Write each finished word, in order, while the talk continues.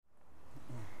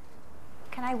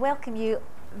Can I welcome you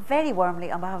very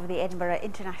warmly on behalf of the Edinburgh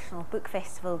International Book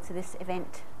Festival to this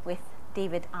event with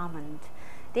David Almond.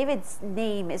 David's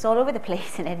name is all over the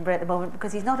place in Edinburgh at the moment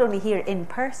because he's not only here in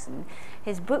person,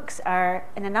 his books are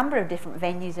in a number of different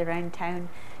venues around town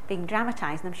being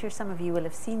dramatised, and I'm sure some of you will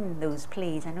have seen those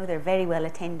plays. I know they're very well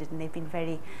attended and they've been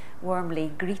very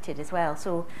warmly greeted as well.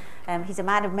 So he's a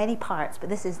man of many parts, but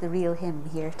this is the real him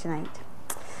here tonight.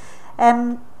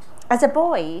 As a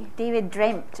boy, David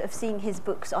dreamt of seeing his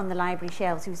books on the library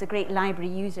shelves. He was a great library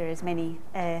user, as many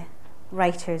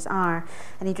writers are,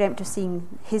 and he dreamt of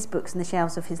seeing his books on the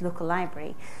shelves of his local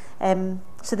library.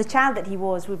 So the child that he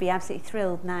was would be absolutely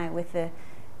thrilled now with the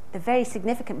very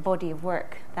significant body of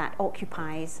work that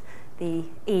occupies the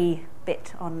A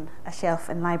bit on a shelf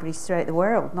in libraries throughout the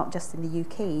world, not just in the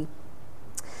UK.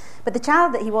 But the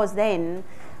child that he was then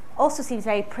also seems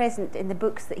very present in the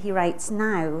books that he writes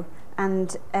now.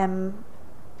 And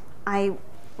I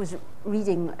was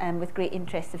reading with great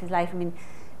interest of his life. I mean,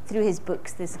 through his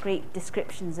books, there's great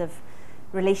descriptions of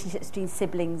relationships between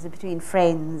siblings and between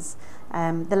friends,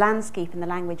 the landscape and the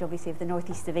language, obviously, of the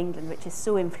northeast of England, which has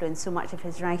so influenced so much of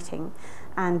his writing,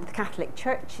 and the Catholic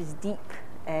Church's deep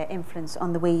influence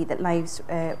on the way that lives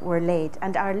were led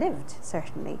and are lived,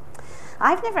 certainly.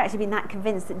 I've never actually been that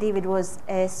convinced that David was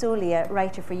solely a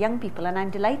writer for young people, and I'm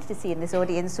delighted to see in this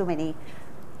audience so many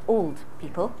old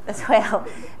people as well,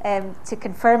 to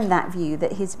confirm that view,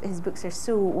 that his books are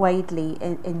so widely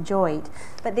enjoyed.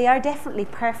 But they are definitely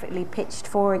perfectly pitched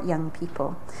for young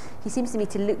people. He seems to me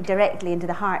to look directly into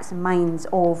the hearts and minds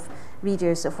of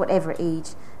readers of whatever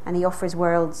age, and he offers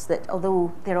worlds that,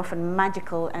 although they're often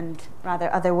magical and rather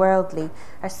otherworldly,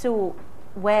 are so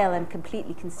well and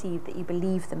completely conceived that you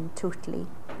believe them totally.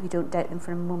 You don't doubt them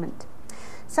for a moment.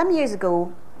 Some years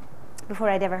ago, before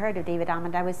I'd ever heard of David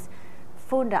Almond, I was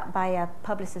phoned up by a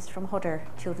publicist from Hodder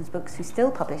Children's Books who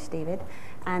still publish David,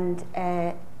 and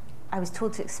I was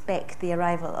told to expect the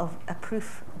arrival of a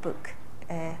proof book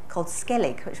called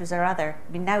Skellig, which was a rather,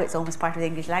 I mean, now it's almost part of the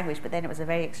English language, but then it was a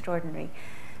very extraordinary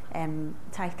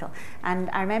title. And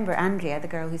I remember Andrea, the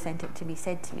girl who sent it to me,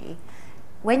 said to me,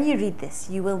 "When you read this,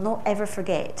 you will not ever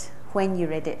forget when you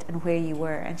read it and where you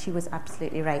were." And she was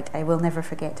absolutely right. I will never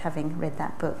forget having read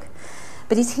that book.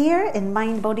 But he's here in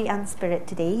Mind, Body and Spirit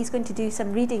today. He's going to do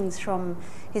some readings from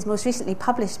his most recently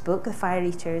published book, The Fire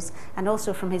Eaters, and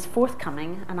also from his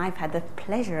forthcoming, and I've had the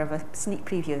pleasure of a sneak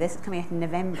preview of this, it's coming out in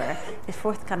November, his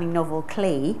forthcoming novel,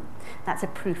 Clay. That's a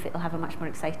proof it'll have a much more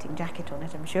exciting jacket on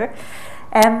it, I'm sure.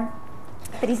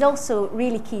 But he's also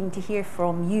really keen to hear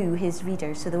from you, his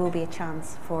readers, so there will be a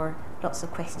chance for lots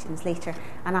of questions later.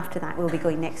 And after that, we'll be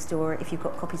going next door if you've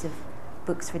got copies of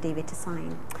books for David to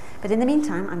sign. But in the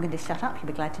meantime, I'm going to shut up, you'll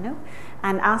be glad to know,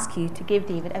 and ask you to give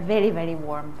David a very, very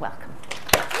warm welcome.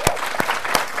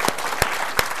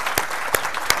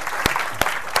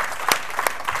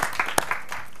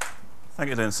 Thank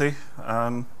you, Lindsay.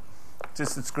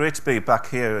 It's great to be back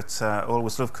here. It's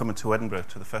always love coming to Edinburgh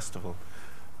to the festival.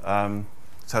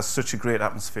 It has such a great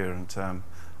atmosphere, and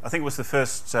I think it was the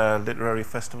first literary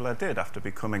festival I did after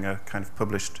becoming a kind of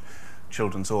published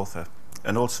children's author.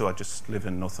 And also I just live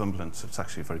in Northumberland, so it's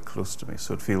actually very close to me,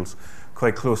 so it feels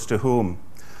quite close to home.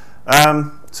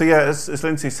 So yeah, as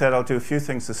Lindsay said, I'll do a few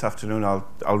things this afternoon.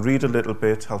 I'll read a little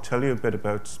bit, I'll tell you a bit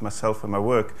about myself and my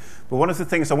work. But one of the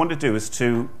things I want to do is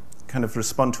to kind of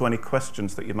respond to any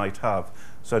questions that you might have.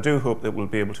 So I do hope that we'll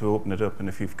be able to open it up, and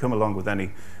if you've come along with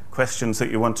any questions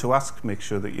that you want to ask, make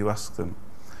sure that you ask them.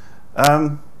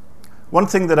 One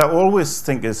thing that I always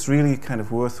think is really kind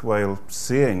of worthwhile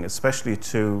saying, especially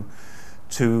to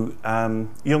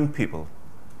young people,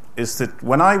 is that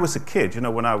when I was a kid,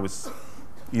 when I was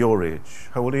your age,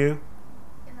 how old are you?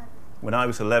 11. When I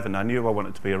was 11, I knew I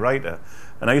wanted to be a writer.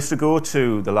 And I used to go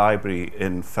to the library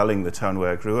in Felling, the town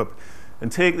where I grew up,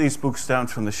 and take these books down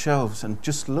from the shelves and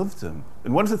just love them.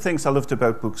 And one of the things I loved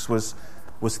about books was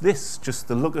this, just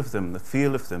the look of them, the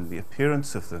feel of them, the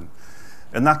appearance of them.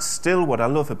 And that's still what I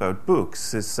love about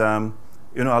books, is, I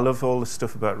love all the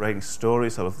stuff about writing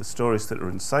stories. I love the stories that are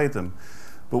inside them.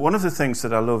 But one of the things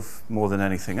that I love more than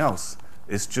anything else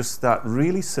is just that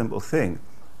really simple thing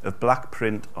of black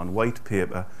print on white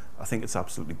paper. I think it's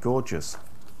absolutely gorgeous.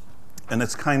 And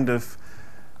it's kind of,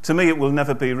 to me, it will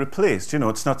never be replaced.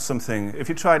 It's not something, if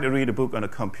you try to read a book on a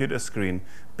computer screen,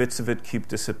 bits of it keep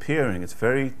disappearing. It's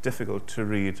very difficult to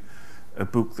read a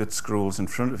book that scrolls in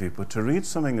front of you. But to read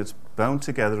something that's bound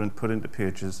together and put into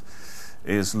pages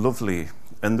is lovely.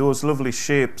 And those lovely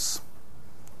shapes,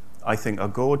 I think, are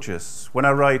gorgeous. When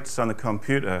I write on the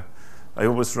computer, I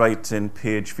always write in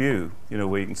page view,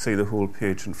 where you can see the whole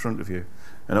page in front of you.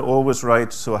 And I always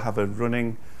write so I have a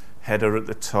running header at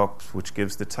the top, which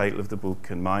gives the title of the book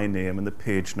and my name and the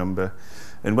page number.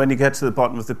 And when you get to the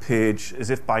bottom of the page, as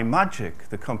if by magic,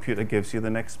 the computer gives you the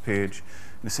next page.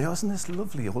 And you say, oh, isn't this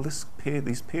lovely? All these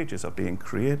pages are being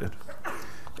created.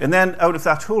 And then out of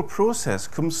that whole process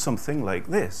comes something like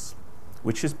this,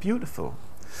 which is beautiful.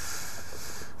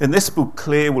 And this book,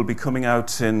 Clay, will be coming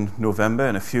out in November,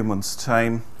 in a few months'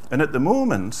 time. And at the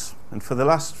moment, and for the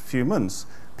last few months,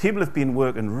 people have been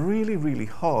working really, really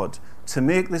hard to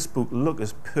make this book look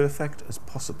as perfect as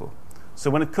possible. So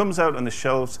when it comes out on the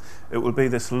shelves, it will be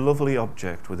this lovely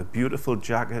object with a beautiful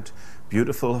jacket,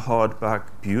 beautiful hardback,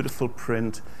 beautiful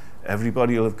print.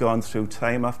 Everybody will have gone through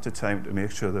time after time to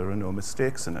make sure there are no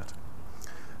mistakes in it.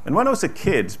 And when I was a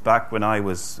kid, back when I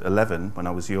was 11, when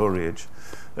I was your age,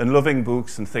 and loving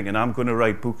books and thinking, I'm going to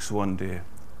write books one day,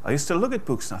 I used to look at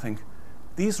books and I think,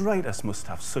 these writers must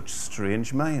have such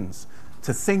strange minds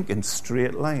to think in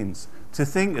straight lines, to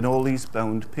think in all these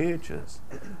bound pages.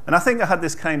 And I think I had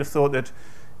this kind of thought that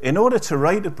in order to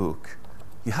write a book,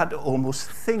 you had to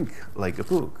almost think like a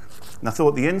book. And I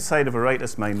thought the inside of a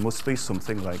writer's mind must be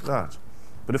something like that.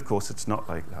 But of course, it's not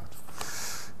like that.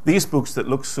 These books that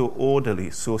look so orderly,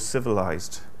 so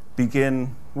civilized,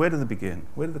 begin, where do they begin?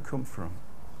 Where do they come from?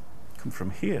 They come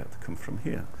from here, they come from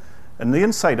here. And the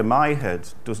inside of my head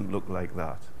doesn't look like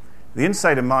that. The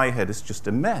inside of my head is just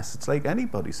a mess. It's like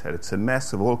anybody's head. It's a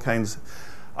mess of all kinds of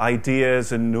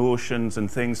ideas and notions and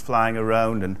things flying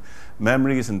around and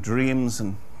memories and dreams.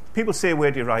 And people say, where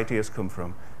do your ideas come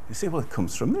from? You say, well, it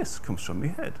comes from this, it comes from my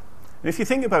head. And if you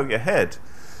think about your head,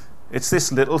 it's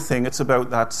this little thing, it's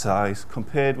about that size.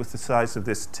 Compared with the size of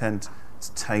this tent, it's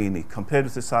tiny. Compared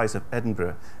with the size of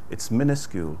Edinburgh, it's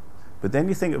minuscule. But then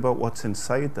you think about what's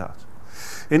inside that.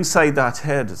 Inside that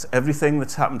head is everything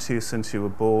that's happened to you since you were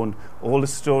born, all the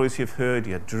stories you've heard,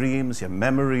 your dreams, your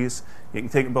memories. You can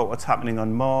think about what's happening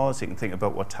on Mars, you can think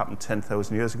about what happened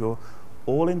 10,000 years ago,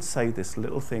 all inside this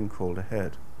little thing called a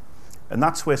head. And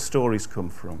that's where stories come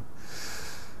from.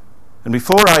 And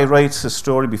before I write a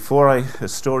story, a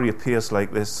story appears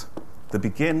like this, they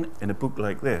begin in a book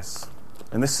like this.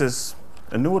 And this is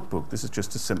a notebook. This is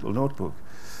just a simple notebook.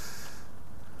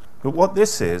 But what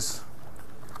this is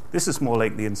more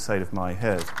like the inside of my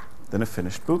head than a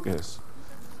finished book is.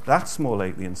 That's more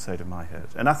like the inside of my head.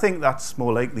 And I think that's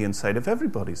more like the inside of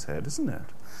everybody's head, isn't it?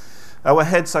 Our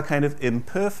heads are kind of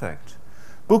imperfect.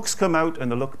 Books come out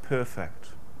and they look perfect.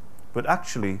 But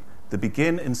actually, they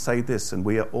begin inside this, and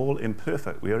we are all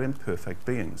imperfect. We are imperfect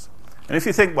beings. And if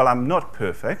you think, well, I'm not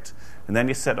perfect, and then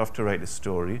you set off to write a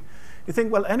story, you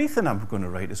think, well, anything I'm going to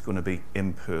write is going to be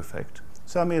imperfect.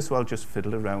 So I may as well just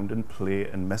fiddle around and play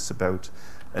and mess about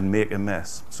and make a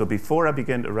mess. So before I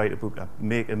begin to write a book, I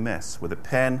make a mess with a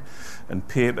pen and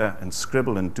paper and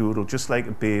scribble and doodle, just like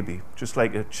a baby, just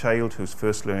like a child who's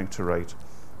first learning to write.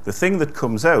 The thing that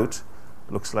comes out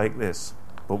looks like this,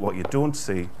 but what you don't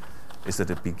see is that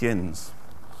it begins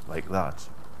like that,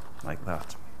 like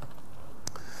that.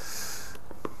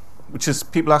 Which is,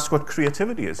 people ask what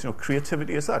creativity is.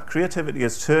 Creativity is that. Creativity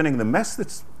is turning the mess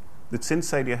that's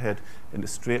inside your head into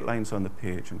straight lines on the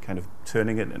page and kind of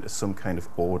turning it into some kind of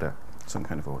order. So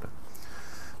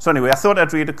anyway, I thought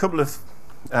I'd read a couple of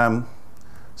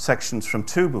sections from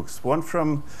two books. One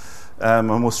from my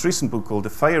most recent book called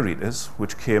The Fire Eaters,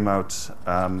 which came out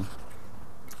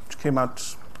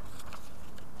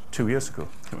 2 years ago.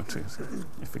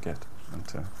 You forget.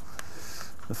 And,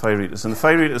 The Fire Eaters. And The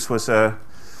Fire Eaters was,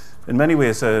 in many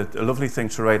ways, a lovely thing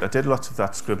to write. I did lots of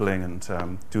that scribbling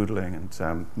and doodling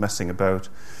and messing about.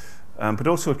 But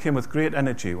also it came with great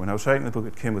energy. When I was writing the book,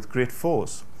 it came with great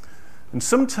force. And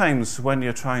sometimes when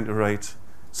you're trying to write,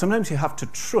 sometimes you have to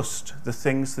trust the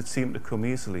things that seem to come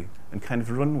easily and kind of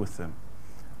run with them.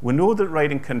 We know that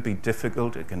writing can be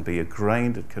difficult, it can be a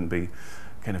grind, it can be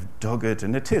kind of dogged,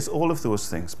 and it is all of those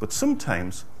things. But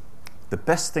sometimes the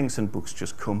best things in books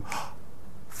just come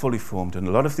fully formed. And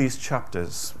a lot of these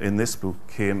chapters in this book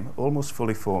came almost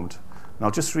fully formed. And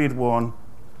I'll just read one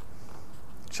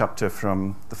chapter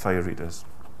from The Fire Eaters.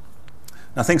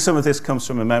 And I think some of this comes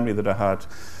from a memory that I had.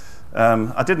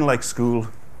 I didn't like school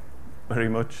very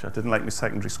much. I didn't like my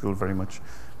secondary school very much.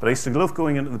 But I used to love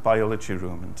going into the biology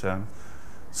room. And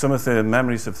some of the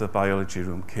memories of the biology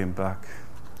room came back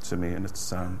to me. And it's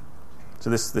so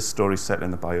this story set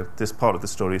in this part of the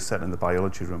story is set in the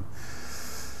biology room.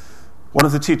 One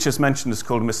of the teachers mentioned is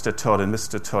called Mr. Todd, and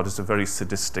Mr. Todd is a very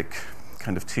sadistic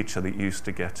kind of teacher that you used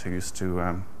to get, who used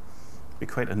to be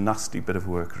quite a nasty bit of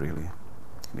work, really.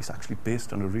 And he's actually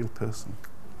based on a real person.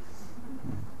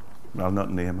 I'll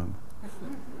not name him.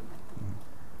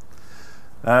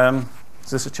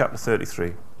 So this is chapter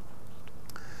 33.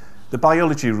 The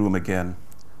biology room again.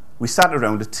 We sat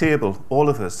around a table, all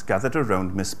of us gathered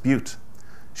around Miss Bute.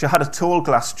 She had a tall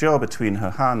glass jar between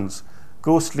her hands.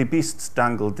 Ghostly beasts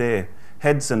dangled there,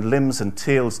 heads and limbs and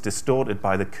tails distorted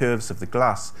by the curves of the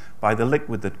glass, by the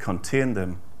liquid that contained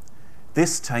them.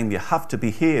 "This time you have to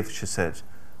behave," she said.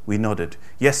 We nodded.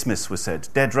 "Yes, miss," we said.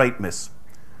 "Dead right, miss."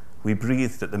 We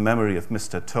breathed at the memory of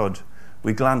Mr. Todd.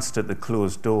 We glanced at the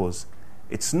closed doors.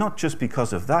 "It's not just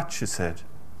because of that," she said.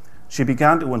 She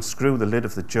began to unscrew the lid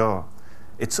of the jar.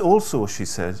 "It's also," she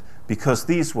said, "because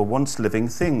these were once living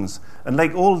things, and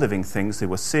like all living things, they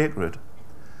were sacred."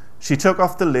 She took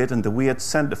off the lid, and the weird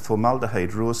scent of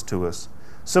formaldehyde rose to us.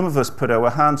 Some of us put our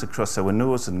hands across our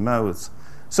nose and mouths.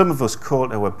 Some of us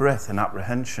caught our breath in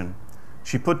apprehension.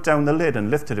 She put down the lid and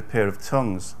lifted a pair of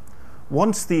tongues.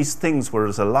 "Once these things were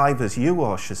as alive as you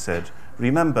are," she said.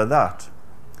 "Remember that."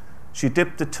 She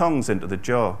dipped the tongues into the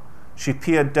jar. She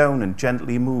peered down and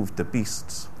gently moved the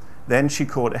beasts. Then she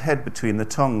caught a head between the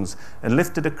tongues and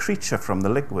lifted a creature from the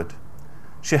liquid.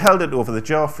 She held it over the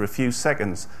jar for a few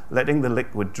seconds, letting the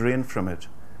liquid drain from it.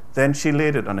 Then she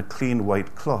laid it on a clean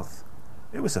white cloth.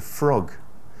 It was a frog.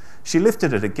 She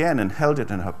lifted it again and held it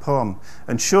in her palm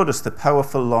and showed us the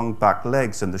powerful long back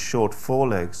legs and the short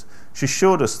forelegs. She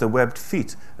showed us the webbed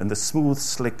feet and the smooth,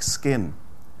 slick skin.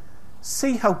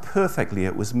 "See how perfectly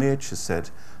it was made," she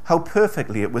said, "how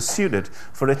perfectly it was suited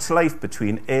for its life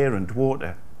between air and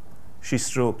water." She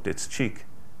stroked its cheek.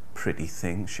 "Pretty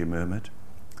thing," she murmured.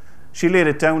 She laid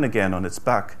it down again on its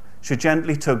back. She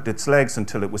gently tugged its legs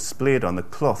until it was splayed on the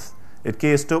cloth. It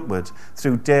gazed upward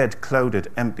through dead,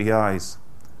 clouded, empty eyes.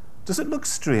 "Does it look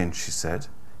strange?" she said.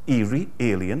 "Eerie,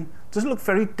 alien? Does it look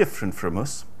very different from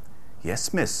us?"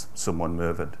 "Yes, miss," someone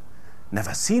murmured.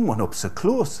 "Never seen one up so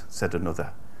close," said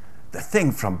another. "The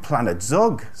thing from Planet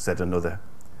Zog," said another.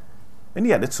 "And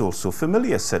yet it's all so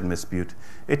familiar," said Miss Bute.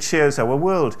 "It shares our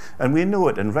world, and we know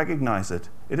it and recognize it.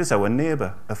 It is our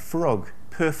neighbour, a frog,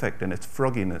 perfect in its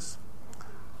frogginess."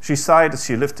 She sighed as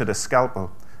she lifted a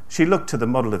scalpel. She looked to the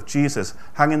model of Jesus,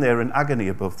 hanging there in agony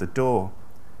above the door.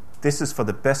 "This is for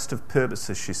the best of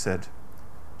purposes," she said.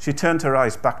 She turned her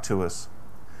eyes back to us.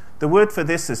 "The word for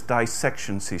this is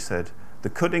dissection," she said. "The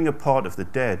cutting apart of the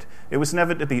dead. It was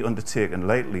never to be undertaken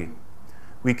lightly."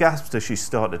 We gasped as she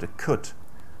started to cut.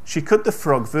 She cut the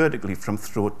frog vertically from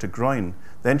throat to groin.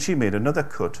 Then she made another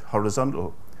cut,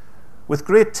 horizontal. With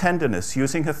great tenderness,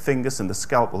 using her fingers and the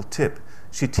scalpel tip,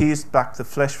 she teased back the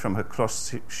flesh from her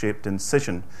cross-shaped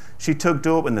incision. She tugged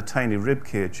open the tiny rib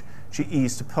cage. She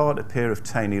eased apart a pair of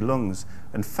tiny lungs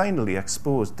and finally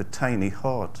exposed the tiny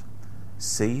heart.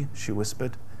 "See," she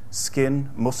whispered, "skin,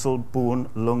 muscle, bone,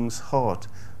 lungs, heart,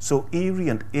 so eerie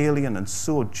and alien and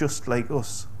so just like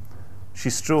us." She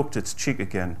stroked its cheek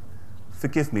again.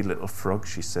 "Forgive me, little frog,"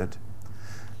 she said.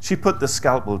 She put the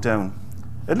scalpel down.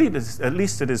 At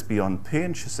least it is beyond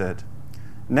pain," she said.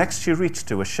 Next she reached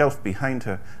to a shelf behind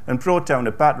her and brought down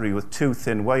a battery with 2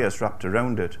 thin wires wrapped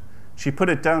around it. She put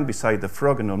it down beside the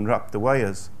frog and unwrapped the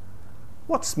wires.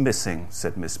 "What's missing?"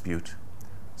 said Miss Bute.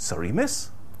 "Sorry,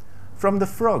 miss?" "From the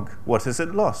frog, what has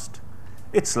it lost?"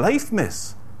 "Its life,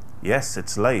 miss." "Yes,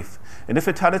 its life. And if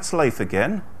it had its life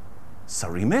again?"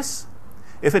 "Sorry, miss?"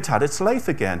 "If it had its life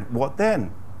again, what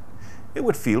then?" "It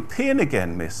would feel pain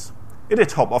again, miss."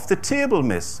 "It'd hop off the table,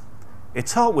 miss."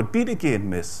 "Its heart would beat again,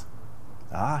 miss."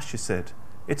 "Ah," she said,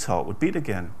 "its heart would beat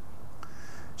again."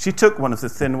 She took one of the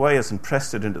thin wires and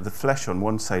pressed it into the flesh on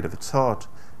one side of its heart.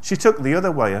 She took the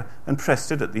other wire and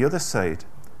pressed it at the other side.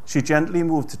 She gently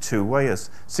moved the 2 wires,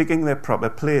 seeking their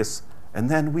proper place, and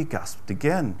then we gasped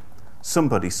again.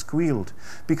 Somebody squealed,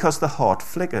 because the heart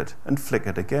flickered and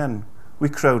flickered again. We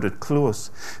crowded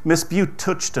close. Miss Bute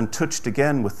touched and touched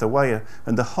again with the wire,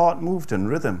 and the heart moved in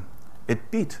rhythm. It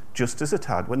beat just as it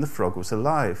had when the frog was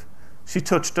alive. She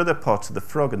touched other parts of the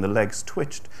frog, and the legs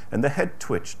twitched, and the head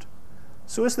twitched.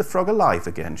 "So is the frog alive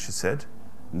again?" she said.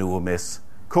 "No, miss.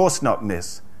 Course not,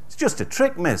 miss. It's just a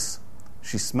trick, miss."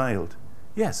 She smiled.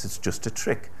 "Yes, it's just a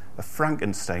trick, a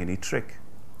Frankenstein-y trick."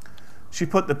 She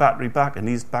put the battery back and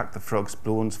eased back the frog's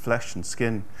bones, flesh and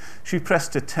skin. She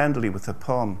pressed it tenderly with her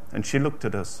palm, and she looked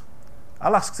at us.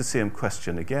 "I'll ask the same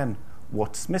question again.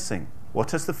 What's missing?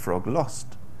 What has the frog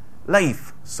lost?"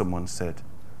 "Life," someone said.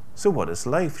 "So what is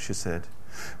life?" she said.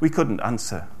 We couldn't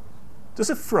answer. "Does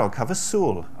a frog have a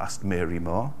soul?" asked Mary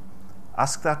Marr.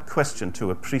 "Ask that question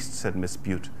to a priest," said Miss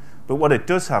Bute. "But what it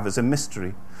does have is a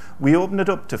mystery. We open it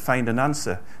up to find an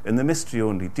answer, and the mystery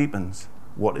only deepens.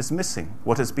 What is missing?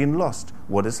 What has been lost?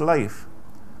 What is life?"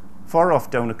 Far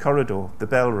off down a corridor, the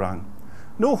bell rang.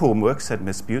 "No homework," said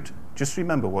Miss Bute. "Just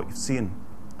remember what you've seen."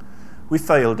 We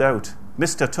filed out.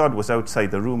 Mr. Todd was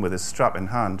outside the room with his strap in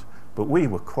hand, but we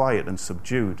were quiet and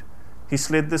subdued. He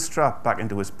slid the strap back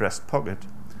into his breast pocket.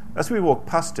 As we walked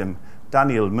past him,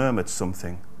 Daniel murmured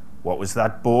something. "What was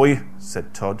that, boy?"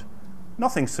 said Todd.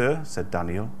 "Nothing, sir," said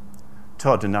Daniel.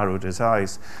 Todd narrowed his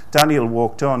eyes. Daniel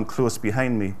walked on close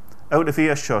behind me. Out of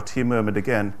earshot, he murmured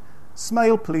again,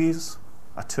 "Smile, please."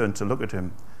 I turned to look at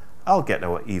him. "I'll get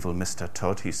our evil Mr.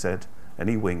 Todd," he said, and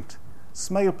he winked.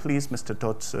 "Smile, please, Mr.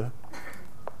 Todd, sir."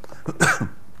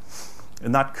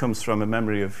 And that comes from a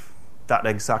memory of that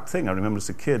exact thing. I remember as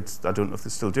a kid, I don't know if they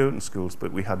still do it in schools,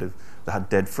 but they had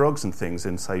dead frogs and things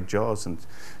inside jars, and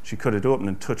she cut it open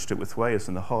and touched it with wires,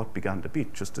 and the heart began to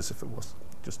beat just as if it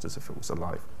was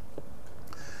alive.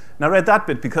 And I read that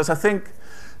bit because I think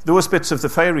those bits of the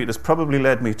fire eaters probably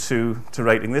led me to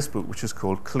writing this book, which is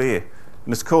called Clay.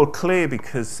 And it's called Clay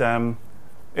because in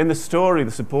the story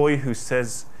there's a boy who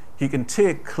says he can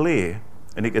take clay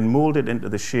and he can mold it into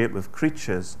the shape of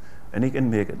creatures and he can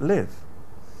make it live.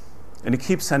 And he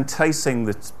keeps enticing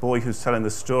this boy who's telling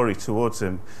the story towards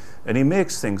him, and he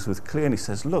makes things with clay and he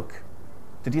says, "Look,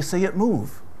 did you see it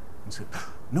move?" And he said,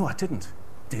 "No, I didn't."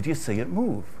 "Did you see it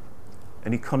move?"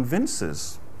 And he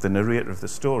convinces the narrator of the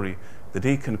story that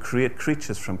he can create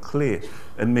creatures from clay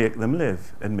and make them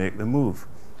live and make them move,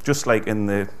 just like in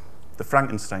the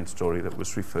Frankenstein story that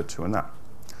was referred to in that.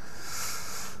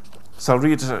 So I'll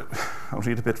read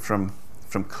a bit from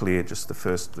Clay, just the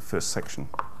first section.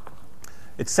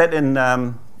 It's set in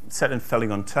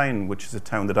Felling-on-Tyne, which is a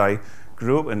town that I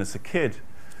grew up in as a kid.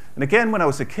 And again, when I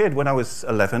was a kid, when I was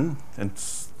 11 and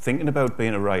thinking about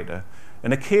being a writer,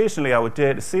 and occasionally I would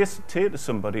dare to say to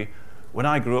somebody, "When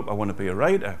I grow up, I want to be a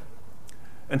writer."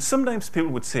 And sometimes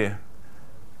people would say,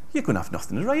 "You're going to have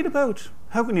nothing to write about.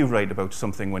 How can you write about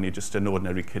something when you're just an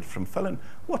ordinary kid from Felling?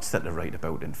 What's there to write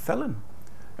about in Felling?"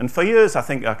 And for years, I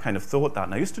think I kind of thought that.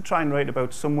 And I used to try and write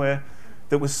about somewhere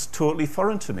that was totally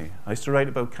foreign to me. I used to write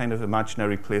about kind of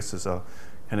imaginary places or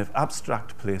kind of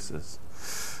abstract places.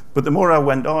 But the more I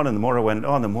went on and the more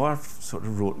I sort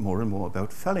of wrote more and more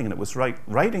about Felling. And it was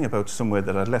writing about somewhere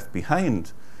that I'd left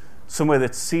behind, somewhere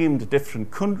that seemed a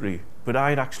different country, but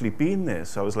I'd actually been there.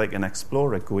 So I was like an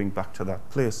explorer going back to that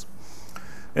place.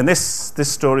 And this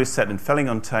story is set in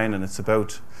Felling-on-Tyne, and it's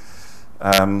about,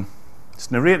 it's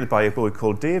narrated by a boy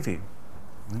called Davy.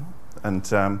 And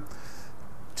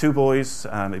two boys,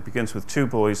 it begins with two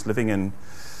boys living in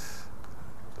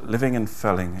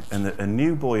Felling, and a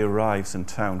new boy arrives in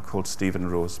town called Stephen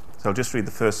Rose. So I'll just read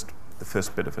the first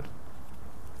bit of it.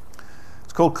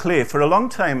 It's called Clay. For a long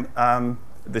time,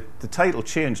 the title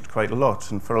changed quite a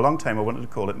lot, and for a long time I wanted to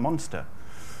call it Monster,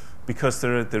 because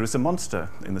there is a monster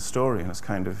in the story, and it's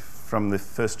kind of, from the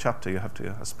first chapter, you have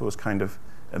to, I suppose, kind of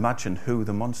imagine who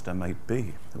the monster might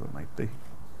be, who it might be.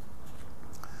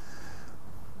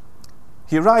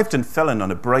 He arrived in Felling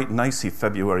on a bright and icy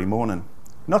February morning.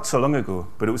 Not so long ago,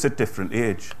 but it was a different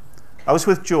age. I was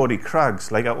with Geordie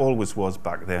Craggs, like I always was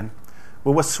back then.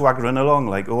 We were swaggering along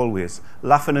like always,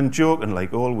 laughing and joking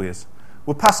like always.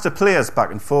 We passed the players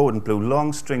back and forward and blew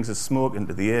long strings of smoke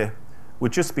into the air.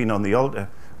 We'd just been on the altar.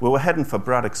 We were heading for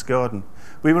Braddock's Garden.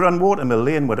 We were on Watermill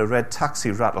Lane where a red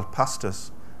taxi rattled past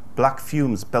us. Black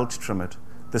fumes belched from it.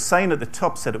 The sign at the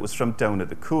top said it was from down at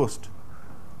the coast.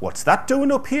 "What's that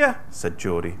doing up here?" said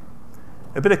Geordie.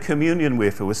 A bit of communion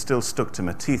wafer was still stuck to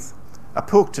my teeth. I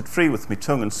poked it free with my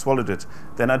tongue and swallowed it.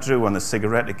 Then I drew on the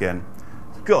cigarette again.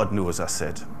 "God knows," I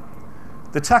said.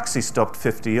 The taxi stopped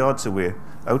 50 yards away,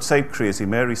 outside Crazy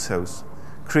Mary's house.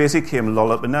 Crazy came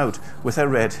lolloping out, with her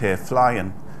red hair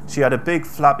flying. She had a big,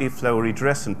 flappy, flowery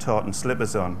dress and tartan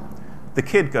slippers on. The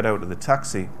kid got out of the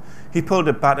taxi. He pulled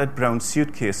a battered brown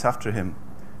suitcase after him.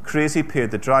 Crazy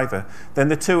paid the driver. Then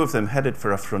the two of them headed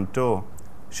for her front door.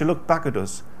 She looked back at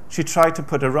us. She tried to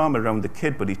put her arm around the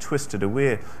kid, but he twisted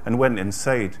away and went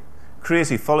inside.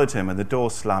 Crazy followed him, and the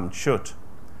door slammed shut.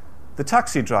 The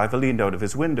taxi driver leaned out of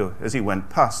his window as he went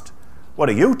past. "What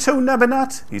are you two nabbing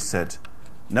at?" he said.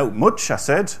 "Not much," I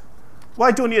said.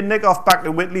 "Why don't you nick off back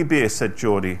to Whitley Bay?" said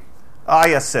Geordie.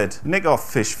 "Aye," I said, "nick off,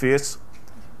 fish face."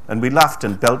 And we laughed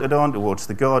and belted on towards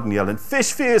the garden, yelling,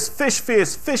 "Fish face, fish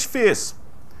face, fish face."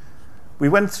 We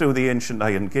went through the ancient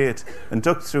iron gate and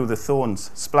ducked through the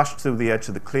thorns, splashed through the edge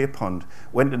of the clay pond,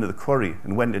 went into the quarry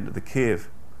and went into the cave.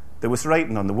 There was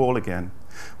writing on the wall again.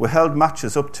 We held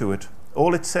matches up to it.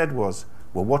 All it said was,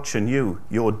 "We're watching you,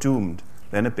 you're doomed,"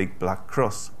 then a big black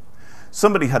cross.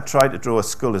 Somebody had tried to draw a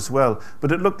skull as well,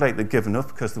 but it looked like they'd given up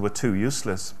because they were too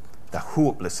useless. "They're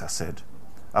hopeless," I said.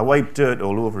 I wiped dirt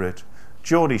all over it.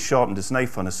 Geordie sharpened his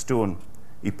knife on a stone.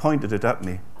 He pointed it at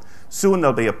me. "Soon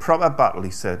there'll be a proper battle,"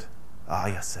 he said.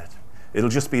 "Aye," I said. "It'll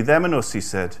just be them and us," he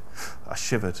said. I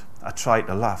shivered. I tried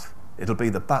to laugh. "It'll be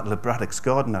the Battle of Braddock's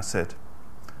Garden," I said.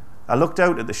 I looked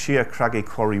out at the sheer craggy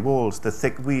quarry walls, the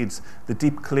thick weeds, the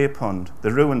deep clay pond,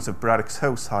 the ruins of Braddock's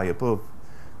house high above.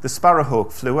 The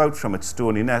sparrowhawk flew out from its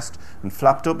stony nest and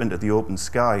flapped up into the open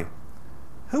sky.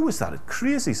 "Who was that at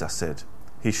Crazy's?" I said.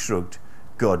 He shrugged.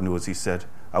 "God knows," he said.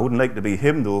 "I wouldn't like to be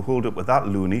him, though, holed up with that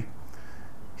loony."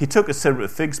 He took a Sirrah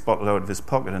Figs bottle out of his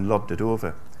pocket and lobbed it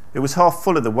over. It was half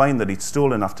full of the wine that he'd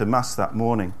stolen after Mass that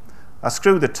morning. I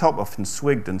screwed the top off and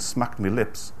swigged and smacked my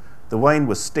lips. The wine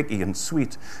was sticky and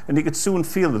sweet, and he could soon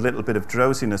feel the little bit of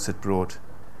drowsiness it brought.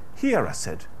 "Here," I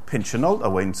said, "pinch an altar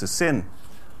wine's a sin."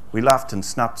 We laughed and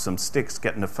snapped some sticks,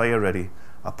 getting a fire ready.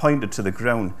 I pointed to the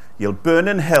ground. "You'll burn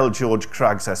in hell, George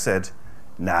Craggs," I said.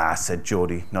 "Nah," said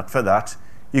Geordie, "not for that.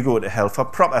 You go to hell for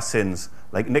proper sins,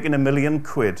 like nicking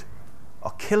 £1,000,000.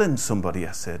 "Or killing somebody,"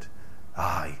 I said.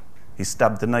 "Aye." He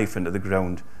stabbed the knife into the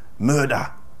ground.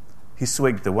 "Murder." He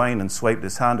swigged the wine and swiped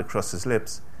his hand across his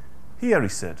lips. "Here," he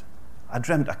said, "I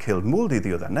dreamt I killed Mouldy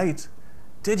the other night."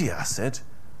 "Did you?" I said.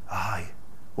 "Aye."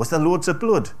 "Was there loads of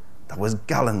blood?" "There was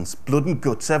gallons, blood and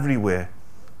guts everywhere."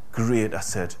 "Great," I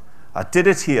said. "I did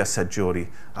it here," said Geordie.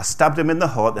 "I stabbed him in the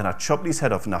heart, then I chopped his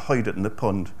head off and I hid it in the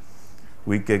pond."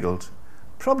 We giggled.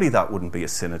 "Probably that wouldn't be a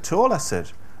sin at all," I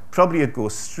said. "Probably you'd go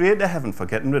straight to heaven for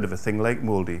getting rid of a thing like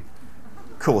Mouldy."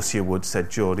 "Course you would," said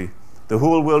Geordie. "The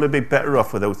whole world would be better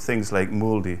off without things like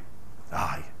Mouldy."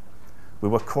 Aye. We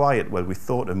were quiet while we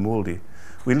thought of Mouldy.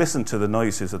 We listened to the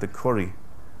noises of the quarry.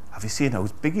 "Have you seen how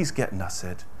big he's getting?" I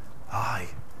said. "Aye."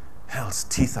 "Hell's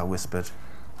teeth," I whispered.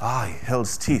 "Aye,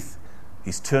 hell's teeth.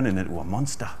 He's turning into a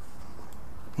monster."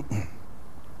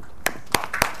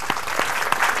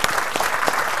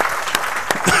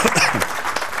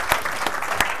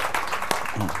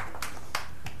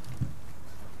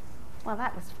 Well,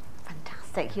 that was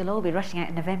fantastic. You'll all be rushing out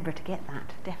in November to get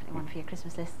that. Definitely one for your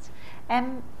Christmas lists.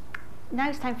 Now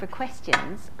it's time for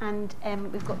questions, and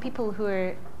we've got people who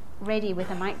are ready with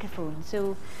a microphone.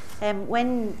 So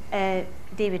when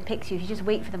David picks you, if you just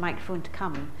wait for the microphone to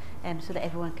come so that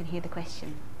everyone can hear the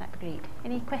question. That'd be great.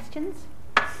 Any questions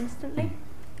instantly?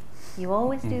 You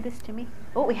always do this to me.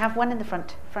 Oh, we have one in the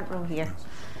front row here.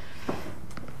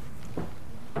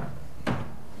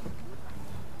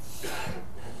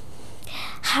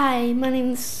 Hi, my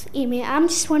name's Amy. I'm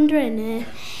just wondering,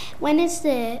 when is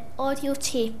the audio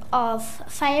tape of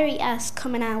Fire Eaters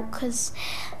coming out? Because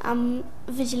I'm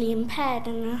visually impaired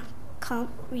and I can't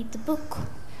read the book.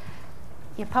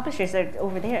 Your publishers are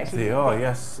over there, actually. They are,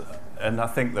 yes. And I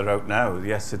think they're out now.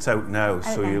 Yes, it's out now,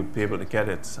 so you'll be able to get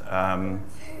it.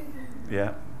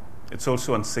 Yeah. It's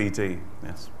also on CD,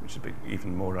 yes, which would be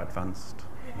even more advanced.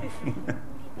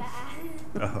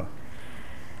 Uh-huh.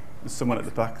 There's someone at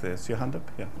the back there. Is your hand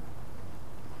up? Yeah.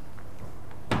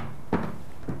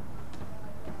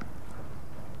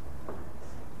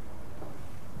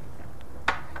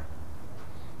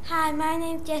 Hi, my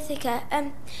name's Jessica.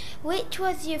 Which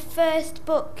was your first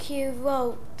book you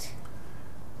wrote?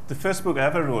 The first book I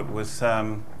ever wrote was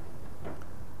a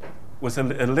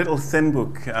little thin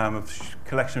book, a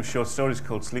collection of short stories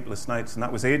called Sleepless Nights, and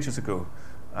that was ages ago.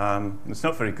 It's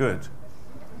not very good.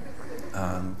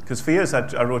 Because for years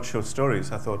I wrote short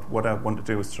stories. I thought what I wanted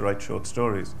to do was to write short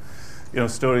stories.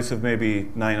 Stories of maybe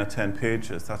 9 or 10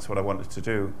 pages. That's what I wanted to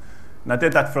do. And I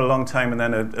did that for a long time, and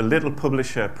then a little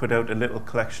publisher put out a little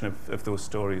collection of those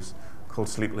stories called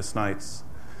Sleepless Nights.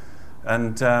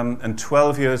 And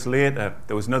 12 years later,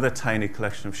 there was another tiny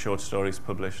collection of short stories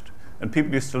published. And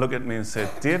people used to look at me and say,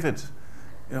 "David,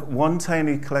 one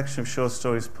tiny collection of short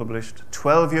stories published.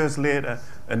 12 years later,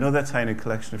 another tiny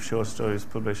collection of short stories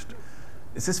published.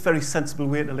 Is this a very sensible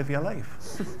way to live your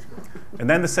life?" And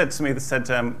then they said to me,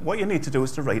 "What you need to do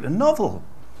is to write a novel."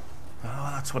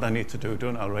 "Oh, that's what I need to do,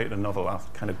 don't I? I'll write a novel." I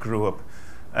kind of grew up.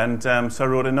 And so I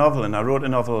wrote a novel,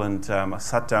 and I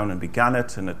sat down and began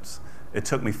it, and it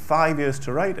took me 5 years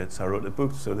to write it. So I wrote a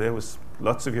book, so there was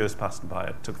lots of years passing by.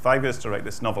 It took 5 years to write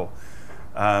this novel.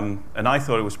 And I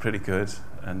thought it was pretty good,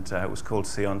 and it was called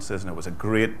Seances, and it was a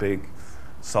great, big,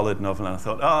 solid novel. And I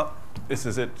thought, this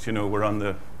is it, we're on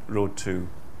the road to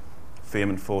fame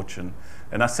and fortune.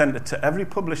 And I sent it to every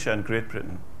publisher in Great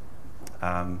Britain,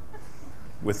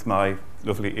 with my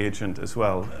lovely agent as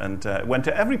well, and went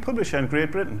to every publisher in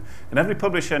Great Britain, and every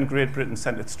publisher in Great Britain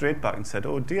sent it straight back and said,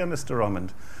 "Oh, dear Mr.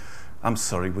 Ormond, I'm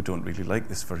sorry, we don't really like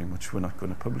this very much, we're not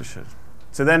going to publish it."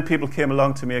 So then people came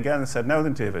along to me again and said, "Now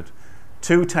then, David,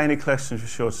 2 tiny collections of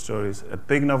short stories, a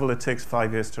big novel that takes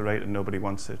 5 years to write and nobody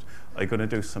wants it. Are you going to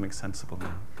do something sensible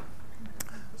now?"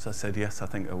 So I said, "Yes, I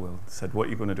think I will." They said, "What are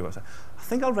you going to do?" I said, "I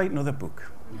think I'll write another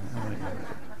book."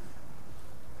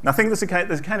 And I think there's a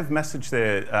kind of message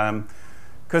there,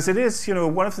 because it is,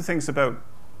 one of the things about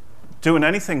doing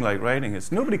anything like writing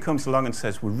is nobody comes along and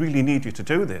says, we really need you to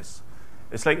do this.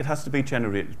 It's like it has to be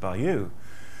generated by you.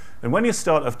 And when you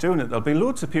start off doing it, there'll be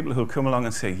loads of people who'll come along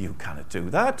and say, you can't do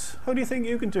that. How do you think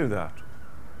you can do that?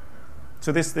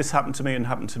 So this happened to me and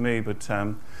happened to me, but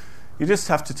you just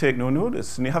have to take no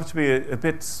notice. And you have to be a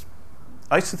bit...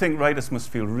 I used to think writers must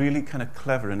feel really kind of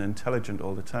clever and intelligent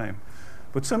all the time.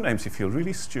 But sometimes you feel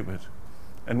really stupid.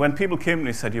 And when people came to me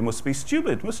and said, you must be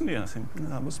stupid, mustn't you? I think,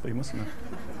 no, I must be, mustn't I?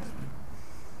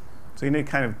 So you need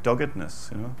kind of doggedness,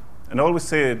 you know. And I always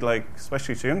say it, like,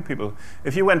 especially to young people,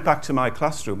 if you went back to my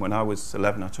classroom when I was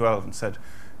 11 or 12 and said,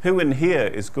 who in here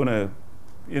is going to,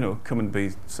 you know, come and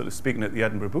be sort of speaking at the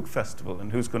Edinburgh Book Festival,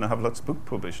 and who's going to have lots of books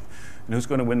published, and who's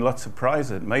going to win lots of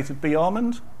prizes? Might it be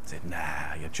Ormond? I said,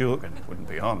 nah, you're joking, it wouldn't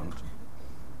be Ormond.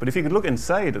 But if you could look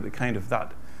inside at the kind of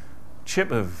that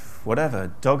chip of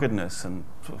whatever, doggedness and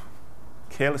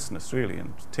carelessness, really,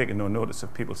 and taking no notice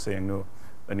of people saying no,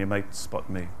 then you might spot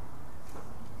me.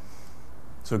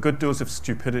 So a good dose of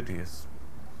stupidity is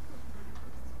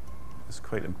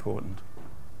quite important.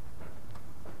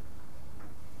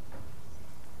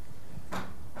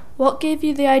 What gave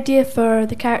you the idea for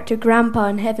the character Grandpa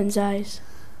in Heaven's Eyes?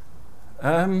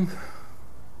 When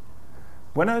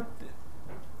I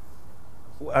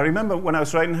remember when I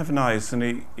was writing Heaven's Eyes,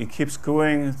 and he keeps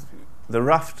going, the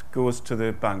raft goes to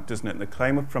the bank, doesn't it? And they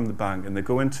climb up from the bank, and they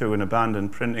go into an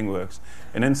abandoned printing works.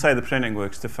 And inside the printing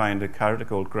works, they find a character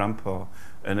called Grandpa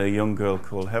and a young girl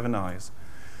called Heaven's Eyes.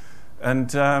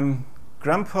 And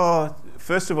Grandpa,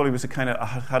 first of all, I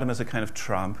had him as a kind of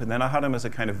tramp, and then I had him as a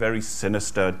kind of very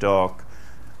sinister, dark,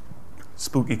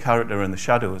 spooky character in the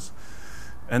shadows.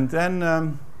 And then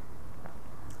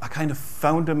I kind of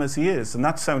found him as he is, and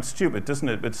that sounds stupid, doesn't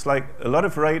it? But it's like a lot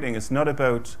of writing is not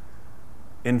about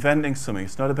inventing something.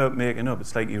 It's not about making up.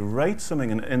 It's like you write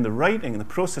something, and in the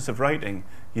process of writing,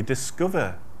 you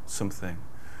discover something.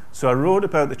 So I wrote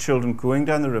about the children going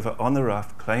down the river on the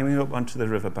raft, climbing up onto the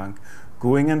riverbank,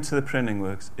 going into the printing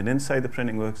works, and inside the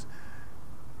printing works,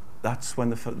 that's when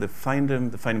they find him.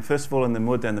 They find him first of all in the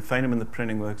mud, then they find him in the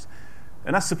printing works.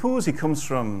 And I suppose he comes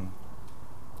from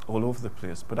all over the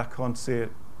place, but I can't say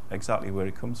exactly where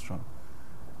he comes from.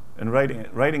 And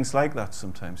writing's like that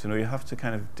sometimes. You know, you have to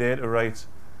kind of dare to write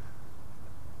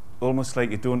almost like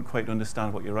you don't quite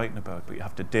understand what you're writing about, but you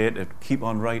have to dare to keep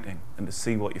on writing and to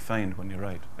see what you find when you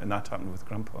write. And that happened with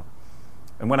Grandpa.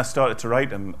 And when I started to write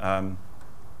him,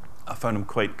 I found him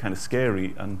quite kind of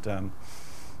scary, and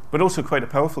but also quite a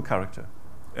powerful character.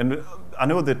 And I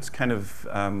know that kind of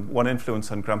one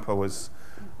influence on Grandpa was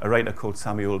a writer called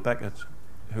Samuel Beckett,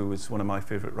 who was one of my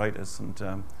favourite writers.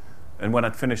 And when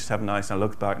I'd finished Heaven's Eyes, I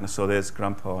looked back and I saw there's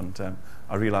Grandpa, and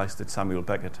I realised that Samuel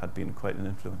Beckett had been quite an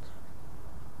influence.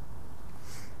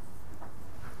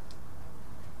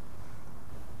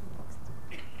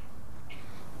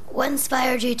 What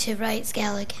inspired you to write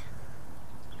Skellig?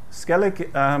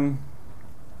 Skellig,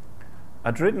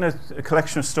 I'd written a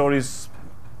collection of stories,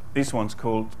 these ones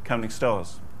called Counting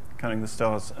the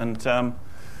Stars, and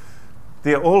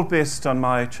they're all based on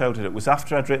my childhood. It was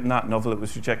after I'd written that novel, it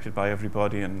was rejected by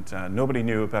everybody, and nobody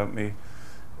knew about me.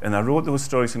 And I wrote those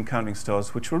stories in Counting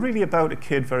Stars, which were really about a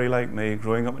kid very like me,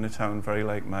 growing up in a town very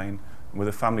like mine, with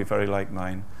a family very like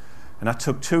mine. And I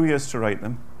took 2 years to write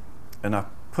them, and I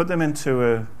put them into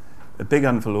a big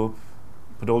envelope,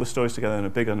 put all the stories together in a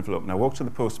big envelope, and I walked to the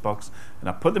post box, and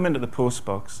I put them into the post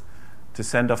box to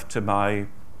send off to my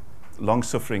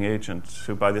long-suffering agent,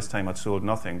 who by this time had sold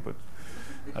nothing, but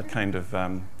had kind of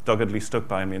doggedly stuck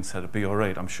by me and said, it'll be all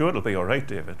right. I'm sure it'll be all right,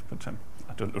 David, but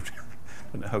I don't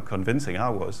know how convincing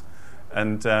I was.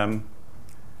 And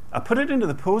I put it into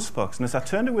the post box, and as I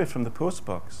turned away from the post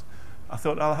box, I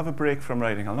thought, I'll have a break from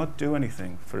writing. I'll not do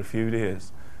anything for a few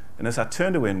days. And as I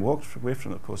turned away and walked away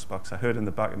from the post box, I heard in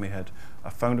the back of my head,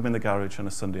 I found him in the garage on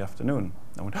a Sunday afternoon.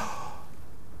 I went, oh!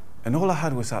 And all I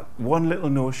had was that one little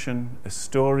notion, a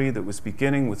story that was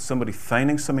beginning with somebody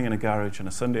finding something in a garage on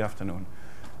a Sunday afternoon.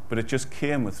 But it just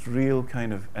came with real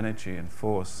kind of energy and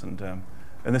force. And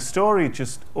the story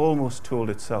just almost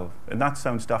told itself. And that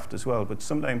sounds daft as well, but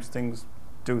sometimes things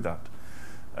do that.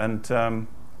 And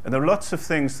there are lots of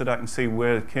things that I can see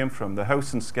where it came from. The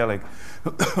house in Skellig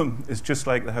is just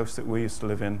like the house that we used to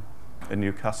live in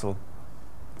Newcastle,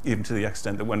 even to the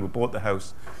extent that when we bought the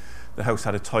house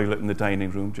had a toilet in the dining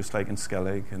room, just like in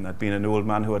Skellig, and there'd been an old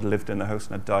man who had lived in the house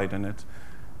and had died in it.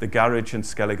 The garage in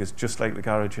Skellig is just like the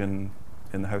garage in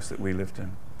the house that we lived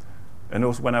in. And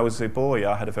also when I was a boy,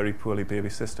 I had a very poorly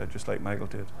baby sister, just like Michael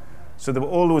did. So there were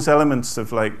all those elements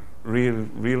of like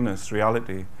realness,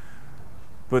 reality.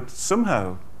 But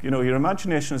somehow, you know, your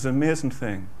imagination is an amazing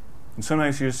thing. And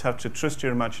sometimes you just have to trust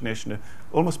your imagination to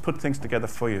almost put things together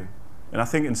for you. And I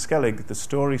think in Skellig, the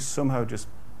story somehow just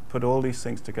put all these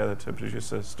things together to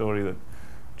produce a story that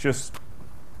just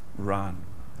ran.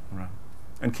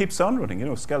 And keeps on running.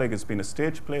 Skellig has been a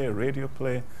stage play, a radio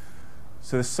play.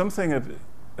 So there's something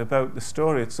about the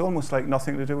story. It's almost like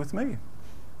nothing to do with me.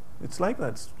 It's like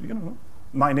that.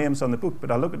 My name's on the book, but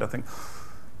I look at it, I think,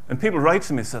 and people write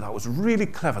to me and say, that was really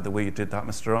clever the way you did that,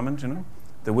 Mr. Ormond,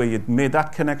 the way you made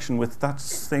that connection with that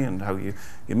thing, and how you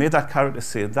made that character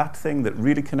say that thing that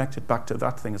really connected back to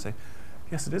that thing. I say,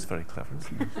 yes, it is very clever,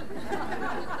 isn't it?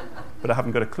 But I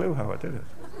haven't got a clue how I did it.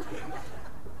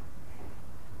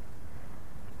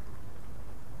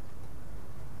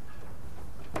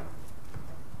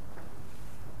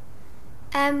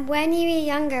 When you were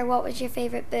younger, what was your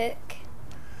favourite book?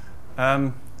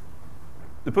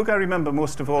 The book I remember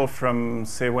most of all from,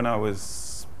 say, when I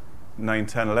was 9,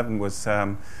 10, 11 was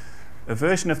a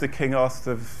version of the King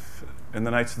Arthur in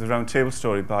the Knights of the Round Table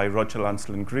story by Roger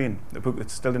Lancelyn Green, a book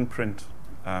that's still in print.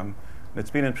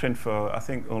 It's been in print for, I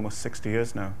think, almost 60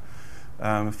 years now.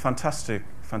 Fantastic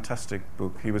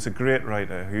book. He was a great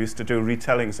writer who used to do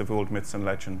retellings of old myths and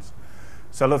legends.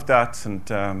 So I loved that,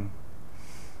 and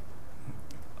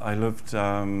I loved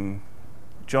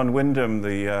John Wyndham,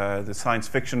 the science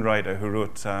fiction writer who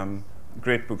wrote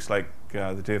great books like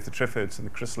The Day of the Triffids and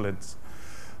The Chrysalids.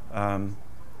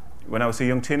 When I was a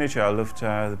young teenager, I loved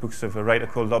the books of a writer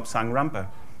called Lobsang Rampa,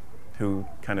 who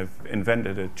kind of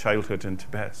invented a childhood in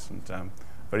Tibet, and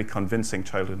very convincing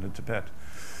childhood in Tibet.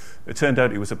 It turned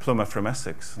out he was a plumber from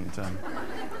Essex, and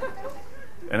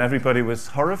everybody was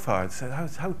horrified, said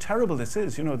how terrible this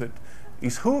is, that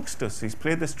he's hoaxed us, he's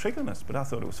played this trick on us. But I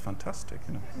thought it was fantastic,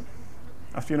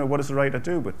 After, what does a writer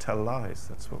do but tell lies?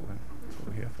 That's what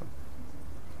we're here for.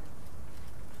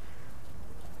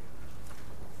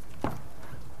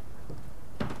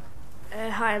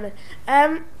 Hi,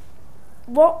 Alan.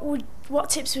 What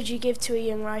tips would you give to a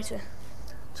young writer?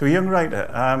 To a young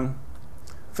writer,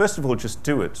 first of all, just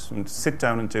do it, and sit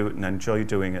down and do it, and enjoy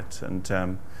doing it,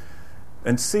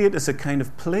 and see it as a kind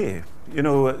of play.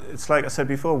 It's like I said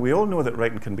before, we all know that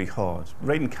writing can be hard.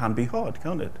 Writing can be hard,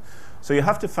 can't it? So you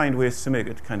have to find ways to make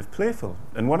it kind of playful.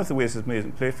 And one of the ways of making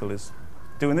it playful is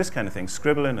doing this kind of thing,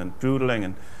 scribbling and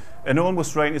doodling and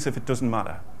almost writing as if it doesn't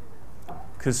matter.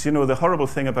 Because, the horrible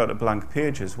thing about a blank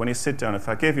page is when you sit down, if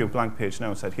I gave you a blank page now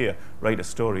and said, here, write a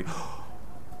story,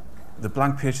 the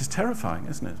blank page is terrifying,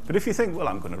 isn't it? But if you think, well,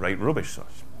 I'm going to write rubbish, so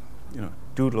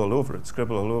doodle all over it,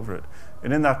 scribble all over it.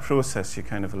 And in that process, you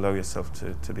kind of allow yourself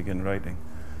to begin writing.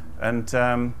 And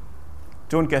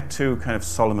don't get too kind of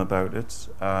solemn about it.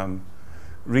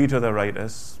 Read other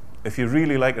writers. If you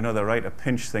really like another writer,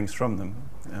 pinch things from them.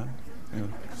 Yeah?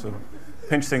 So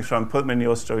pinch things from, put them in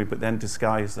your story, but then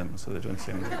disguise them so they don't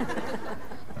seem.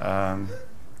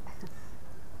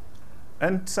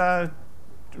 And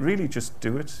really just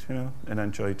do it, and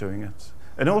enjoy doing it.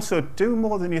 And also do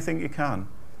more than you think you can.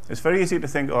 It's very easy to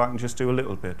think, I can just do a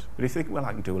little bit. But if you think, well,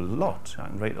 I can do a lot. I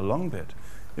can write a long bit.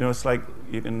 It's like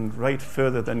you can write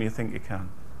further than you think you can.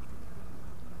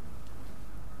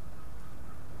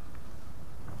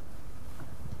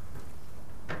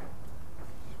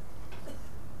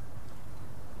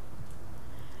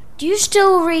 Do you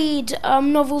still read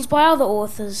novels by other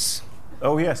authors?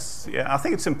 Oh, yes. Yeah, I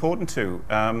think it's important to.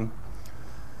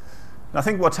 I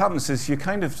think what happens is you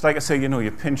kind of, like I say,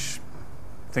 you pinch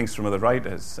things from other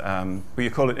writers, but you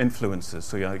call it influences,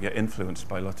 so you get influenced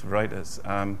by lots of writers.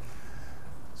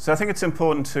 So I think it's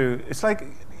important to, it's like,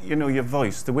 your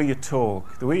voice, the way you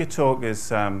talk. The way you talk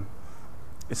is,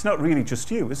 it's not really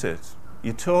just you, is it?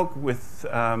 You talk with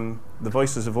the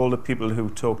voices of all the people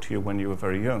who talked to you when you were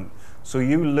very young. So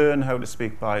you learn how to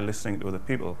speak by listening to other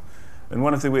people. And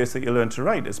one of the ways that you learn to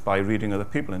write is by reading other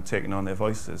people and taking on their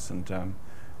voices. And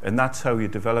that's how you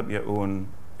develop your own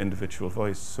individual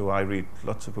voice. So I read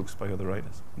lots of books by other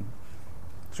writers.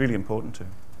 It's really important too.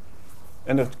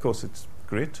 And of course it's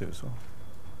great too as well.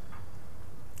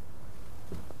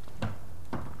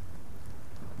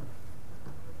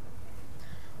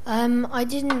 I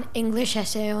did an English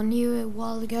essay on you a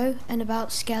while ago and about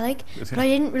Skellig, but I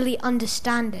didn't really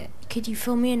understand it. Could you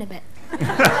fill me in a bit?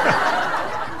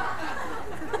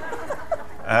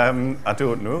 I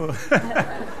don't know.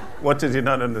 What did you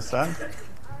not understand?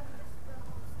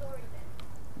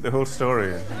 The whole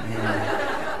story.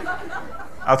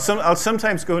 I'll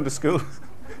sometimes go into schools.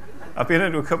 I've been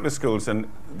into a couple of schools, and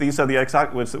these are the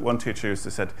exact words that one teacher used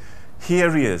to said,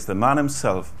 "Here he is, the man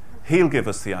himself. He'll give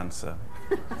us the answer."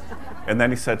 And then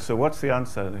he said, "So what's the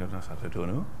answer?" And I said, "I don't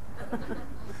know."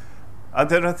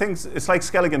 There are things, it's like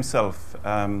Skellig himself.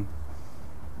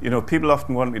 People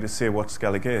often want me to say what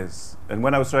Skellig is. And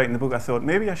when I was writing the book, I thought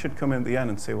maybe I should come in at the end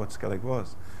and say what Skellig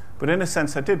was. But in a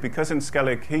sense I did, because in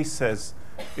Skellig he says,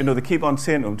 they keep on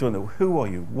saying to him, don't they, who are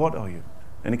you? What are you?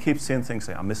 And he keeps saying things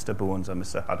like, I'm Mr. Bones, I'm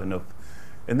Mr. Had Enough.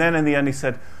 And then in the end he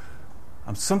said,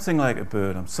 I'm something like a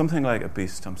bird, I'm something like a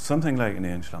beast, I'm something like an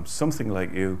angel, I'm something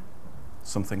like you,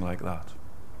 something like that.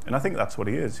 And I think that's what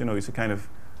he is. He's a kind of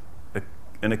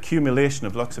an accumulation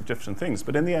of lots of different things.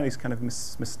 But in the end he's kind of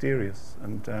mysterious.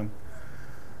 And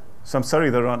so I'm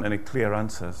sorry there aren't any clear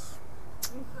answers.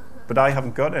 But I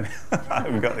haven't got any. I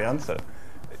haven't got the answer.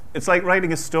 It's like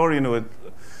writing a story,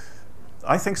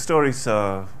 I think stories,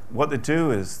 what they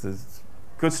do is,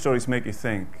 good stories make you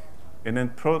think. And then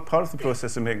part of the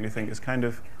process of making you think is kind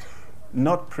of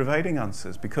not providing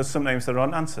answers, because sometimes there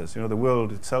aren't answers. The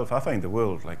world itself, I find the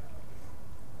world like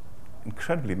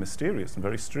incredibly mysterious and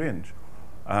very strange.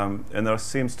 And there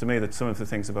seems to me that some of the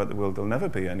things about the world, there'll never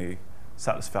be any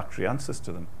satisfactory answers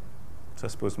to them. So I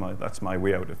suppose that's my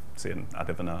way out of saying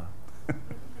Adivana.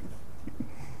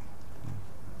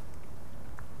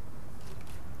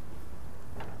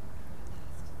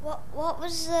 What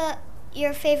was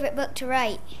your favourite book to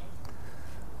write?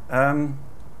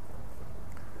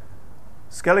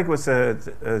 Skellig was a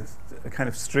kind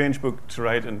of strange book to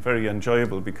write and very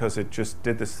enjoyable, because it just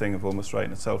did this thing of almost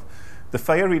writing itself. The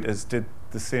Fire Eaters did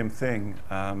the same thing.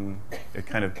 It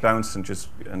kind of bounced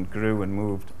and grew and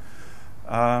moved.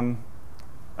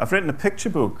 I've written a picture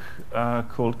book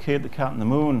called Kate the Cat and the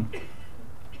Moon.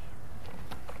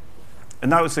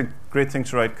 And that was a great thing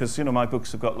to write, because, my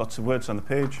books have got lots of words on the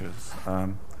pages.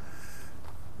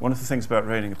 One of the things about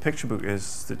writing a picture book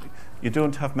is that you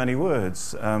don't have many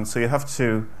words. So you have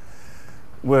to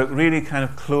work really kind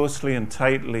of closely and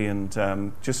tightly and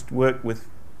just work with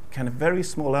kind of very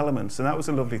small elements. And that was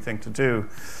a lovely thing to do.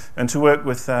 And to work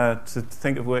with, to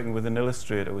think of working with an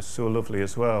illustrator was so lovely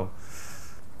as well.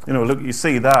 Look, you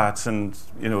see that, and,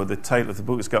 the title of the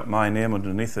book has got my name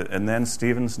underneath it, and then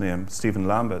Stephen's name, Stephen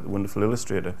Lambert, the wonderful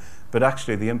illustrator. But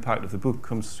actually the impact of the book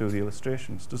comes through the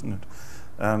illustrations, doesn't it?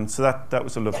 So that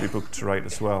was a lovely book to write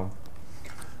as well.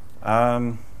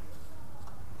 The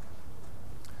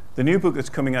new book that's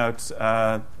coming out,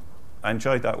 I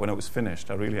enjoyed that when it was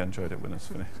finished. I really enjoyed it when it was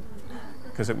finished,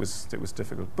 because it was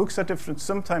difficult. Books are different.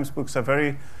 Sometimes books are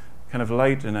very kind of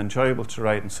light and enjoyable to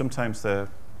write, and sometimes they're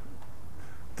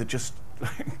just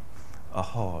are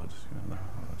hard. They're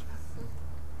hard.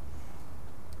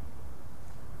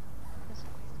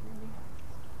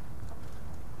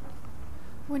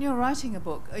 When you're writing a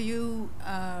book, are you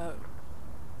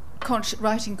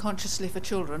writing consciously for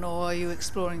children, or are you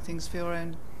exploring things for your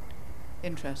own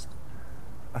interest?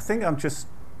 I think I'm just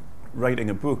writing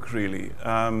a book, really.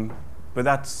 But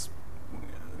that's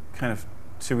kind of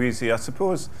too easy, I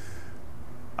suppose.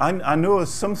 I know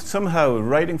somehow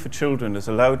writing for children has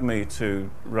allowed me to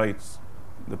write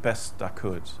the best I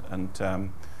could.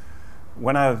 And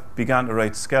when I began to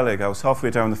write Skellig, I was halfway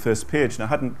down the first page, and I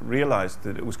hadn't realised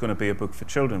that it was going to be a book for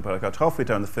children. But I got halfway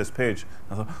down the first page,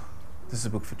 and I thought, this is a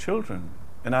book for children.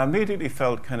 And I immediately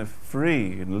felt kind of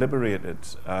free and liberated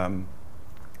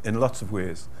in lots of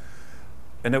ways.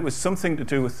 And it was something to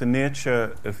do with the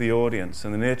nature of the audience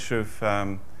and the nature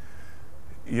of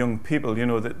young people,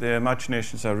 that their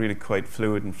imaginations are really quite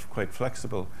fluid and quite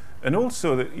flexible. And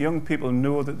also that young people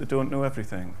know that they don't know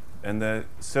everything, and they're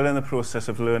still in the process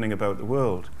of learning about the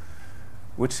world,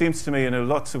 which seems to me in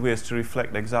lots of ways to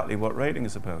reflect exactly what writing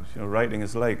is about. Writing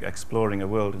is like exploring a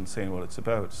world and saying what it's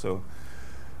about. So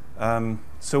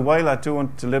while I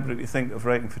don't deliberately think of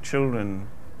writing for children,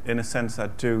 in a sense I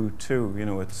do too.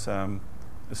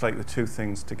 It's like the two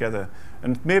things together.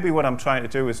 And maybe what I'm trying to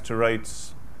do is to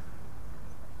write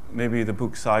maybe the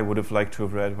books I would have liked to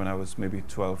have read when I was maybe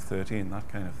 12, 13, that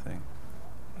kind of thing.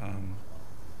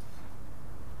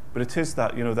 But it is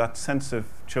that, that sense of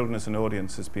children as an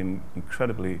audience has been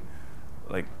incredibly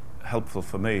helpful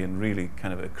for me, and really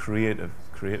kind of a creative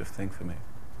thing for me.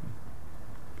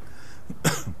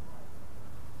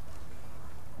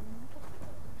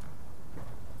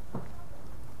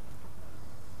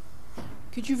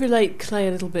 Could you relate Clay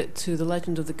a little bit to The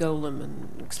Legend of the Golem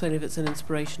and explain if it's an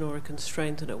inspiration or a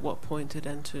constraint, and at what point it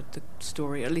entered the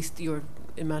story, at least your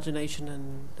imagination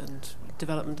and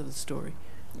development of the story?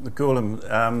 The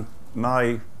Golem,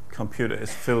 my computer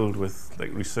is filled with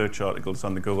research articles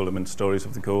on the Golem and stories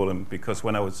of the Golem, because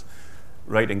when I was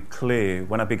writing Clay,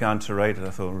 when I began to write it, I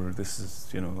thought, this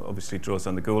is, obviously draws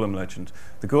on the Golem legend.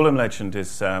 The Golem legend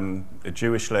is a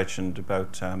Jewish legend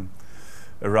about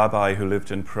a rabbi who lived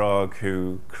in Prague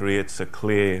who creates a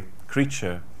clay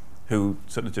creature who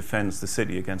sort of defends the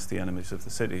city against the enemies of the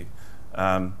city.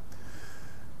 And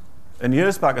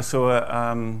years back I saw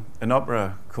an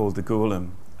opera called The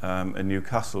Golem in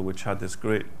Newcastle, which had this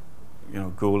great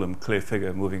golem clay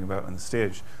figure moving about on the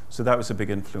stage. So that was a big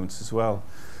influence as well.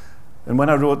 And when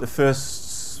I wrote the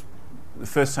first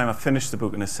time I finished the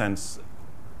book, in a sense,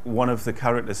 one of the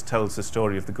characters tells the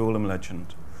story of the golem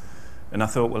legend. And I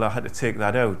thought, well, I had to take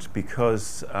that out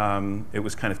because it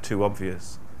was kind of too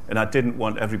obvious. And I didn't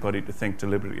want everybody to think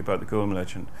deliberately about the golem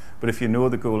legend. But if you know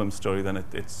the golem story, then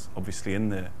it's obviously in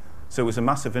there. So it was a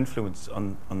massive influence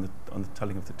on the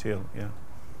telling of the tale, yeah.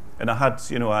 And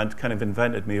I'd kind of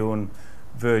invented my own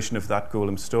version of that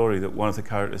golem story that one of the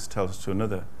characters tells to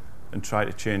another and try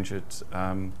to change it.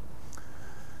 And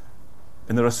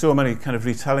there are so many kind of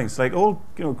retellings, like all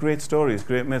great stories,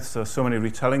 great myths. There are so many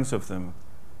retellings of them.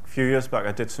 A few years back,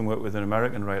 I did some work with an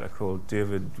American writer called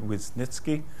David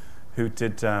Wisniewski, who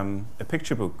did a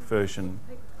picture book version.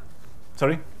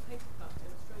 Sorry?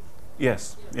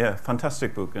 Yes, yeah,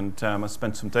 fantastic book. And I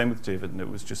spent some time with David, and it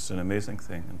was just an amazing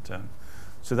thing. And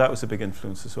so that was a big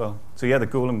influence as well. So yeah, the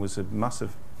golem was a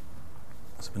massive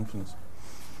influence.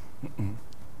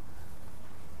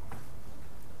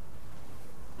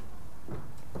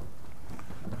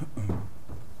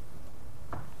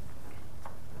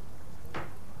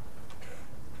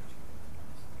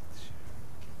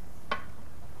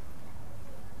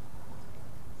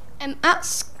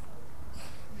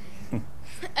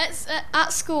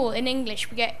 At school in English,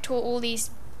 we get taught all these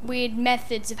weird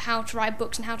methods of how to write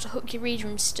books and how to hook your reader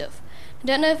and stuff. I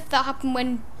don't know if that happened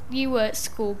when you were at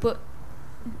school, but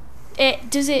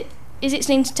is it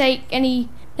something to take any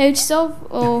notice of,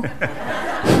 or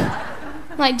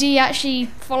like, do you actually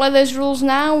follow those rules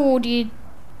now, or do you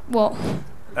what?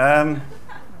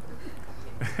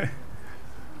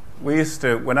 We used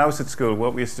to, when I was at school,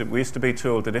 we used to be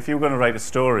told that if you were going to write a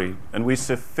story, and we used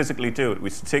to physically do it, we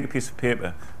used to take a piece of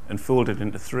paper and fold it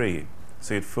into three.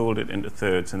 So you'd fold it into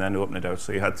thirds and then open it out.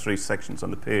 So you had 3 sections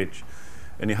on the page.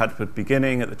 And you had to put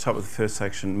beginning at the top of the first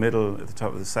section, middle at the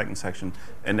top of the second section,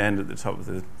 and end at the top of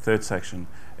the third section.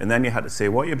 And then you had to say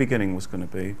what your beginning was going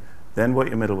to be, then what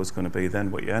your middle was going to be, then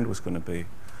what your end was going to be.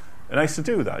 And I used to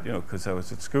do that, because I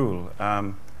was at school.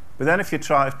 But then if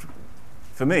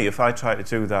I try to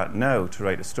do that now to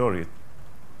write a story, it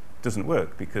doesn't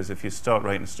work, because if you start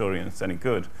writing a story and it's any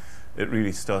good, it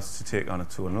really starts to take on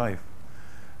its own life.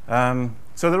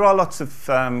 So there are lots of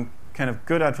kind of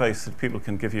good advice that people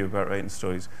can give you about writing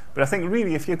stories. But I think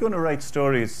really if you're going to write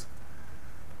stories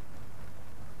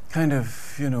kind of,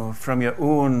 from your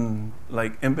own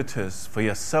impetus for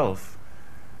yourself,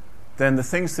 then the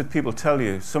things that people tell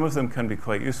you, some of them can be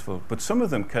quite useful, but some of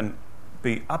them can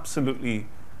be absolutely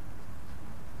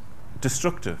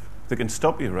destructive. They can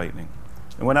stop you writing.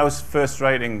 And when I was first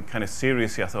writing kind of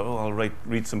seriously, I thought, I'll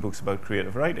read some books about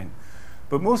creative writing.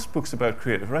 But most books about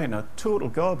creative writing are total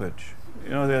garbage.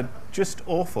 They're just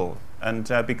awful. And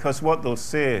because what they'll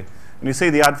say, and you see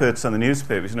the adverts on the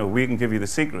newspapers, we can give you the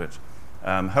secret,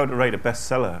 how to write a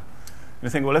bestseller. And you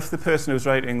think, well, if the person who's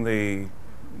writing the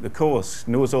course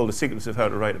knows all the secrets of how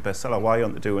to write a bestseller, why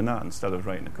aren't they doing that instead of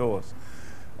writing a course?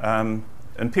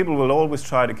 And people will always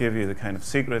try to give you the kind of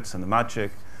secrets and the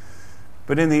magic.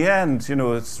 But in the end,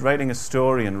 it's writing a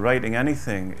story and writing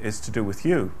anything is to do with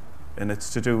you. And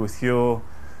it's to do with your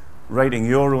writing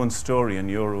your own story in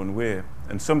your own way.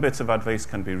 And some bits of advice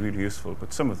can be really useful,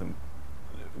 but some of them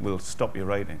will stop your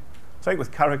writing. It's like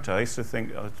with character. I used to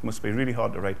think it must be really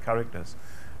hard to write characters.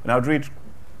 And I would read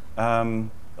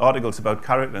articles about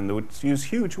character, and they would use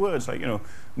huge words like,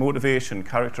 motivation,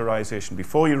 characterization.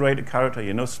 Before you write a character,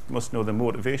 you must know the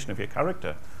motivation of your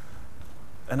character.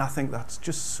 And I think that's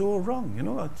just so wrong,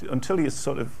 until your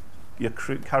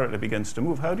character begins to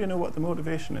move. How do you know what the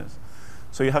motivation is?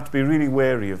 So you have to be really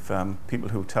wary of people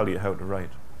who tell you how to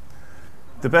write.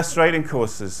 The best writing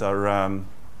courses are,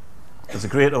 there's a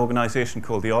great organization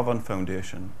called the Arvon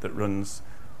Foundation that runs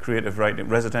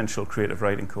residential creative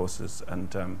writing courses,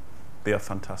 and they are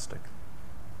fantastic.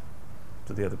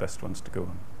 So they are the best ones to go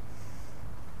on.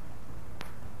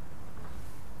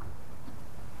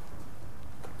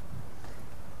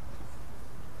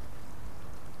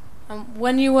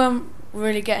 When you weren't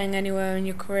really getting anywhere in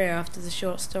your career after the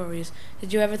short stories,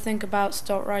 did you ever think about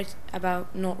not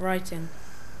writing?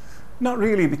 Not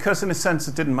really, because in a sense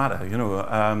it didn't matter,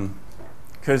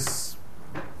 because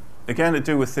again, to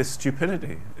do with this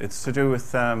stupidity. It's to do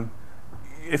with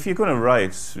if you're going to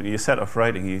write, you set off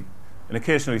writing, and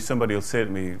occasionally somebody will say to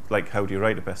me, how do you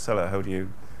write a bestseller?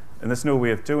 And there's no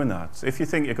way of doing that. So if you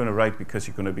think you're going to write because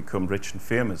you're going to become rich and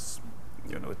famous,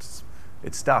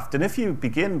 it's daft. And if you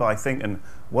begin by thinking,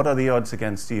 what are the odds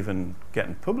against even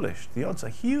getting published? The odds are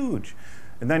huge.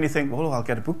 And then you think, well, I'll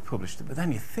get a book published. But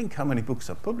then you think how many books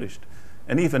are published.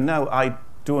 And even now, I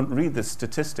don't read the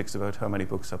statistics about how many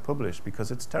books are published because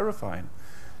it's terrifying.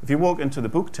 If you walk into the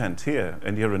book tent here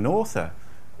and you're an author,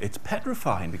 it's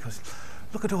petrifying because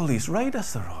look at all these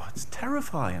writers there are. It's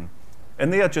terrifying.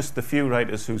 And they are just the few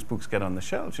writers whose books get on the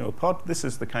shelves. You know, this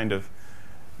is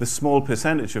the small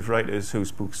percentage of writers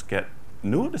whose books get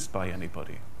noticed by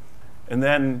anybody. And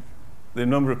then the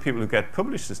number of people who get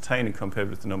published is tiny compared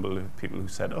with the number of people who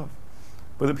set off.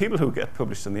 But the people who get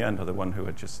published in the end are the one who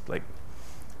are just like,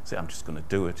 say, I'm just going to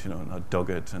do it, you know, and are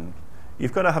dogged. And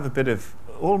you've got to have a bit of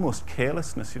almost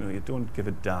carelessness, you know. You don't give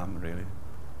a damn, really.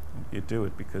 You do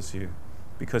it because you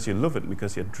love it,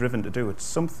 because you're driven to do it.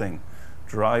 Something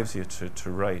drives you to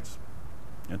write,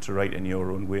 and to write in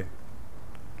your own way.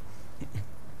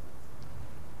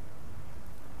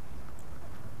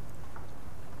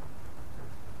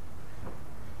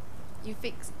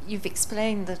 You've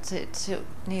explained that it took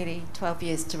nearly 12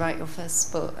 years to write your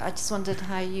first book. I just wondered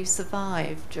how you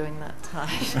survived during that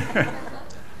time.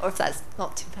 Or if that's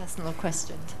not too personal a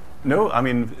question. No, I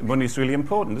mean, money's really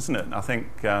important, isn't it? I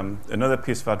think another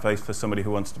piece of advice for somebody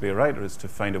who wants to be a writer is to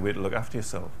find a way to look after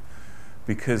yourself.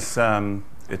 Because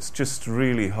it's just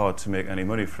really hard to make any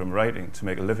money from writing, to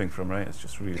make a living from writing. It's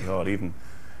just really hard. Even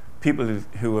people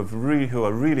who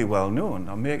are really well known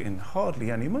are making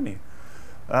hardly any money.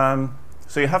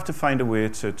 So you have to find a way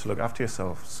to look after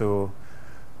yourself. So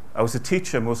I was a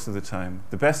teacher most of the time.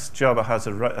 The best job I had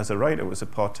as a writer was a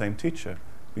part-time teacher,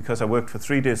 because I worked for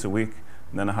 3 days a week,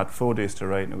 and then I had 4 days to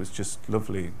write, and it was just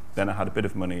lovely. Then I had a bit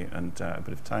of money and a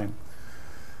bit of time.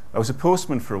 I was a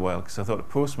postman for a while, because I thought a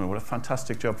postman, what a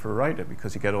fantastic job for a writer,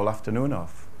 because you get all afternoon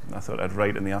off. And I thought I'd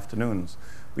write in the afternoons.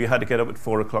 We had to get up at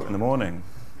 4 o'clock in the morning,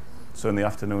 so in the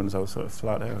afternoons I was sort of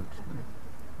flat out.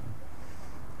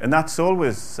 And that's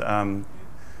always,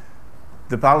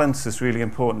 the balance is really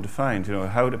important to find, you know,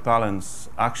 how to balance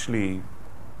actually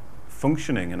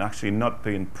functioning and actually not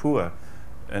being poor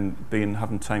and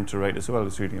having time to write as well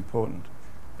is really important.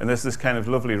 And there's this kind of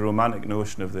lovely romantic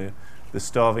notion of the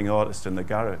starving artist in the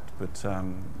garret, but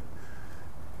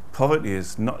poverty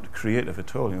is not creative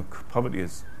at all. You know, poverty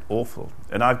is awful.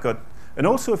 And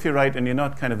also if you write and you're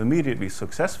not kind of immediately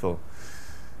successful,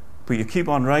 but you keep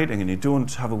on writing and you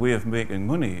don't have a way of making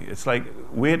money, it's like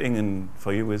waiting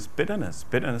for you is bitterness.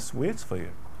 Bitterness waits for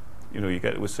you. You know, you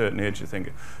get to a certain age, you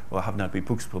think, well, I haven't had my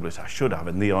books published, I should have,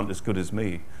 and they aren't as good as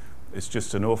me. It's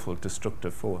just an awful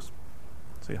destructive force.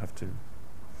 So you have to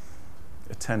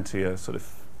attend to your sort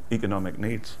of economic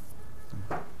needs.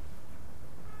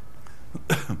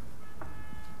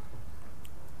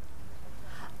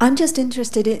 I'm just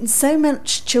interested in so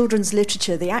much children's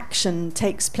literature, the action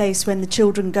takes place when the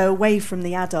children go away from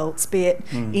the adults, be it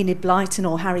Enid Blyton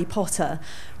or Harry Potter,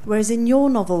 whereas in your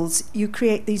novels you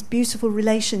create these beautiful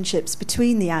relationships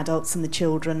between the adults and the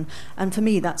children, and for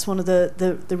me that's one of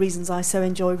the reasons I so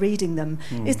enjoy reading them.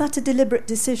 Is that a deliberate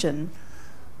decision?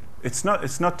 It's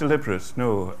not deliberate,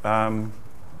 no,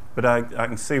 but I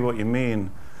can see what you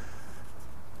mean.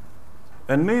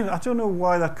 And maybe, I don't know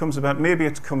why that comes about. Maybe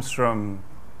it comes from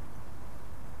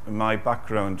my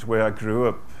background, where I grew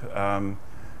up.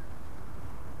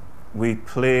 We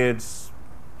played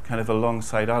kind of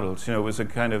alongside adults. You know, it was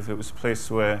a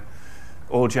place where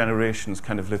all generations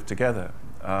kind of lived together.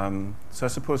 So I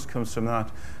suppose it comes from that.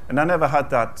 And I never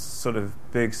had that sort of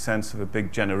big sense of a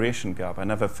big generation gap. I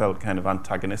never felt kind of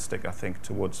antagonistic, I think,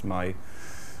 towards my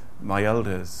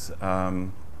elders,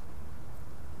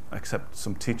 except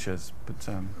some teachers.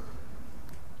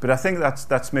 But I think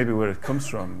that's maybe where it comes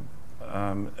from.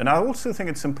 And I also think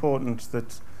it's important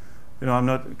that, you know, I'm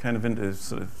not kind of into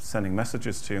sort of sending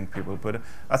messages to young people, but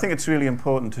I think it's really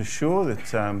important to show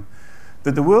that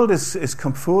that the world is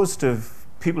composed of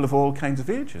people of all kinds of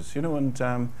ages, you know, and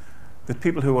that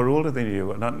people who are older than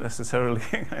you are not necessarily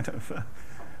kind of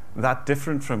that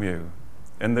different from you,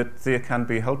 and that they can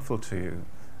be helpful to you.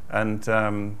 And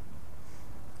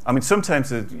I mean,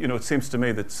 sometimes it seems to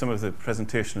me that some of the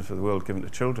presentations of the world given to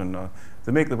children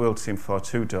they make the world seem far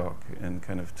too dark in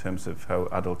kind of terms of how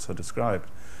adults are described.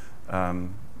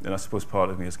 And I suppose part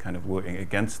of me is kind of working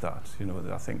against that. You know,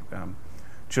 I think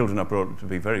children are brought up to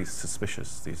be very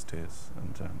suspicious these days,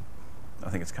 and I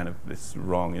think it's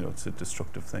wrong. You know, it's a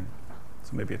destructive thing.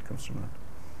 So maybe it comes from that.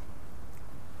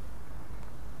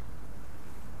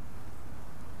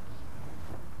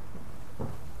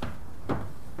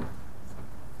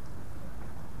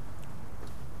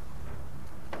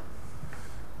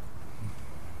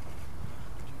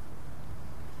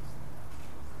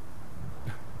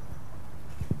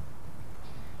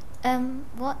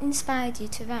 What inspired you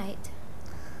to write?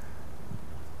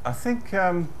 I think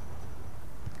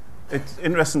it's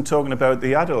interesting talking about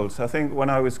the adults. I think when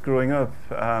I was growing up,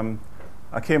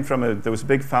 I came from there was a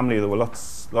big family. There were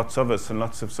lots of us and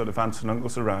lots of sort of aunts and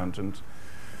uncles around, and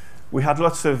we had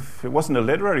lots of, it wasn't a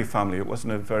literary family, it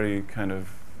wasn't a very kind of,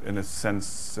 in a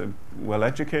sense,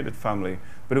 well-educated family,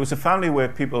 but it was a family where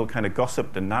people kind of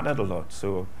gossiped and nattered a lot.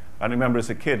 So I remember as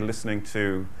a kid listening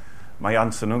to my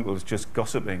aunts and uncles just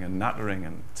gossiping and nattering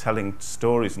and telling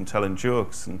stories and telling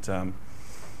jokes, and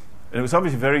it was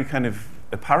obviously very kind of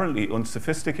apparently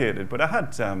unsophisticated, but I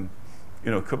had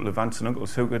a couple of aunts and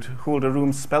uncles who could hold a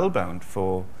room spellbound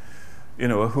for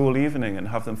a whole evening and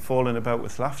have them falling about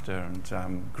with laughter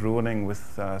and groaning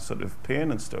with sort of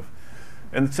pain and stuff.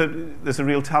 And so there's a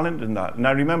real talent in that. And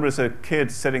I remember as a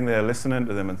kid sitting there listening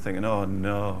to them and thinking, oh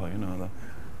no,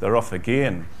 they're off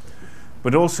again.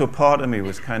 But also part of me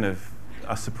was kind of,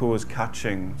 I suppose,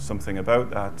 catching something about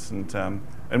that.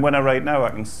 And when I write now, I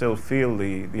can still feel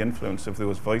the influence of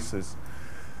those voices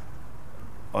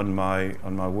on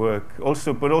my work.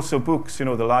 But also books, the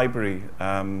library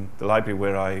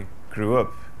where I grew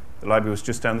up. The library was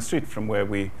just down the street from where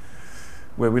we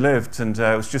lived, and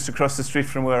it was just across the street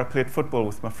from where I played football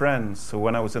with my friends. So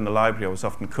when I was in the library, I was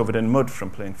often covered in mud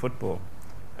from playing football.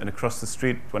 And across the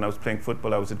street, when I was playing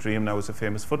football, I was dreaming I was a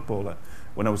famous footballer.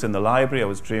 When I was in the library, I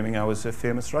was dreaming I was a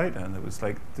famous writer. And it was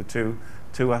like the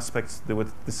two aspects, they were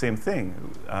the same thing.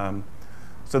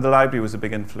 So the library was a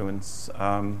big influence.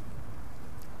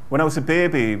 When I was a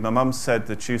baby, my mum said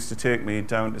that she used to take me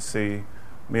down to see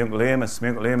my Uncle Amos. My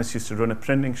Uncle Amos used to run a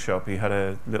printing shop. He had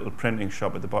a little printing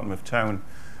shop at the bottom of town,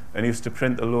 and he used to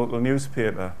print the local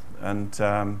newspaper.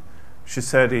 And she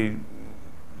said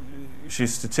she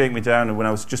used to take me down, and when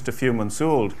I was just a few months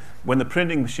old, when the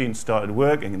printing machine started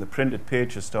working and the printed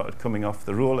pages started coming off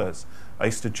the rollers, I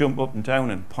used to jump up and down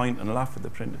and point and laugh at the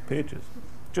printed pages.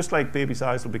 Just like babies'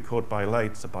 eyes will be caught by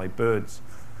lights or by birds.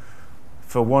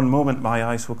 For one moment, my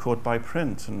eyes were caught by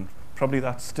print, and probably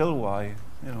that's still why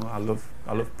I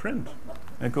love print.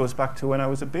 And it goes back to when I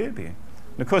was a baby.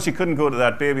 And of course, you couldn't go to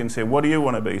that baby and say, "What do you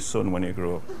want to be, son, when you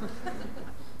grow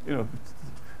up?"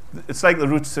 It's like the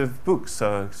roots of books.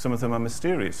 Some of them are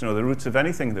mysterious. The roots of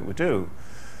anything that we do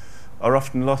are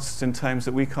often lost in times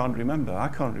that we can't remember. I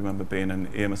can't remember being in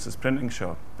Amos's printing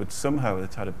shop, but somehow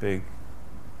it had a big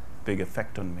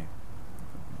effect on me.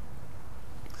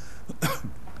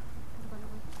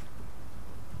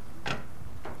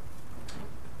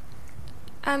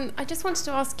 I just wanted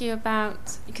to ask you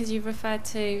about, because you referred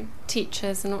to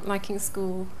teachers not liking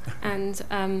school, and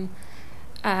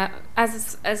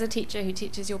as a teacher who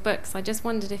teaches your books, I just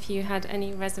wondered if you had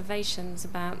any reservations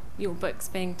about your books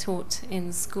being taught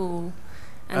in school,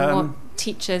 and what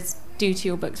teachers do to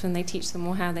your books when they teach them,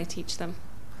 or how they teach them.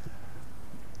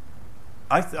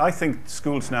 I think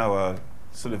schools now are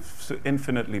sort of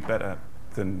infinitely better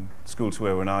than schools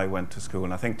were when I went to school,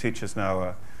 and I think teachers now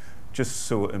are just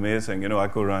so amazing. I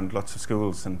go around lots of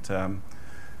schools and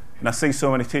I see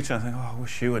so many teachers, and I think, oh, I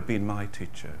wish you had been my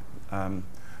teacher.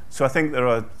 So I think there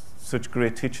are such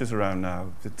great teachers around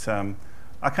now that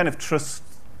I kind of trust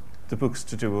the books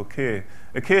to do okay.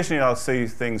 Occasionally I'll see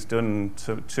things done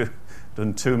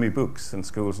to me books in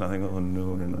schools, and I think, oh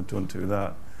no, don't do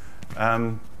that.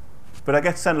 But I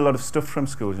get sent a lot of stuff from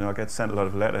schools. I get sent a lot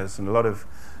of letters and a lot of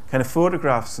kind of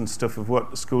photographs and stuff of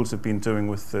what the schools have been doing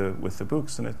with the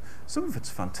books, and some of it's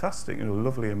fantastic.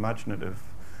 Lovely, imaginative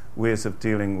ways of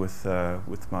dealing with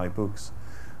my books.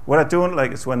 What I don't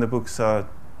like is when the books are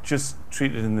just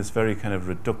treated in this very kind of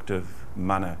reductive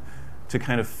manner to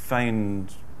kind of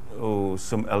find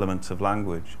some elements of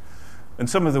language. And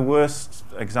some of the worst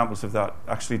examples of that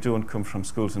actually don't come from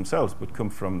schools themselves, but come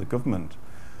from the government.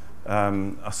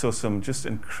 I saw some just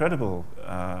incredible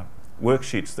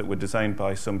worksheets that were designed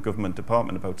by some government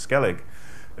department about Skellig,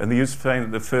 and they used to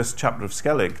find the first chapter of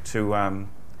Skellig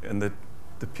and the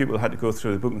pupil had to go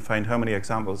through the book and find how many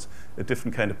examples of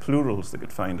different kind of plurals they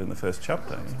could find in the first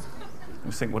chapter.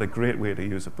 You think, what a great way to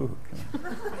use a book.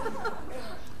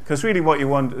 Because really what you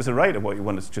want as a writer, what you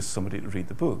want is just somebody to read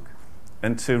the book,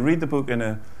 and to read the book in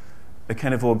a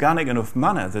kind of organic enough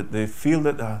manner that they feel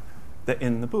that they're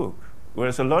in the book.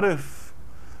 Whereas a lot of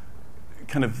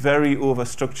kind of very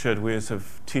over-structured ways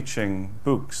of teaching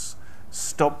books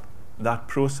stop that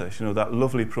process, that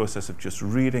lovely process of just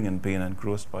reading and being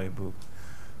engrossed by a book.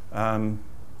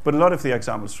 But a lot of the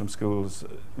examples from schools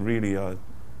really are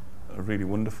really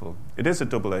wonderful. It is a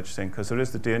double-edged thing, because there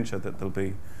is the danger that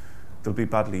they'll be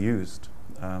badly used.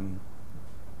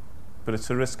 But it's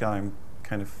a risk I'm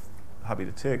kind of happy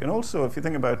to take. And also, if you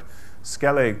think about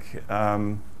Skellig,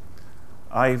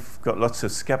 I've got lots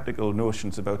of skeptical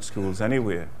notions about schools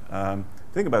anyway.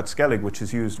 Think about Skellig, which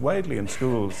is used widely in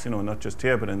schools, not just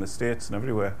here, but in the States and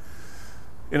everywhere.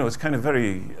 It's kind of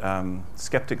very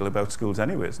skeptical about schools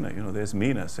anyway, isn't it? There's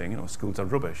Mina saying, schools are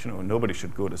rubbish. Nobody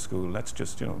should go to school. Let's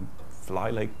just, fly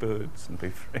like birds and be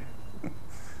free.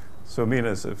 So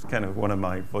Mina's kind of one of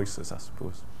my voices, I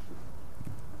suppose.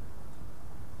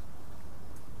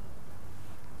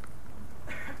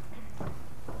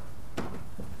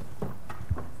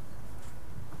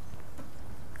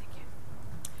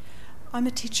 I'm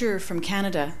a teacher from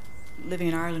Canada, living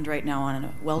in Ireland right now on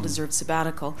a well-deserved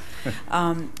sabbatical.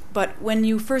 But when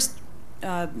you first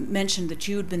mentioned that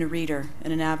you'd been a reader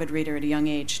and an avid reader at a young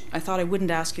age, I thought I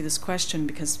wouldn't ask you this question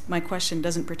because my question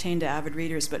doesn't pertain to avid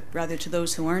readers, but rather to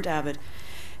those who aren't avid.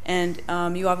 And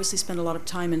you obviously spend a lot of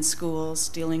time in schools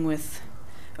dealing with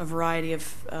a variety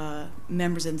of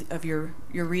members of your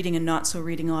reading and not so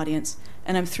reading audience.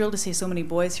 And I'm thrilled to see so many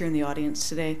boys here in the audience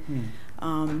today.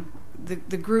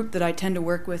 The group that I tend to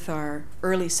work with are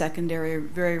early secondary,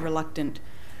 very reluctant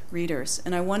readers.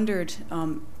 And I wondered,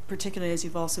 particularly as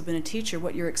you've also been a teacher,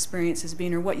 what your experience has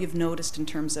been or what you've noticed in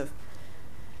terms of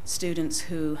students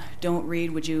who don't read.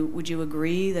 Would you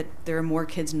agree that there are more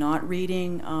kids not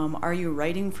reading? Are you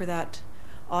writing for that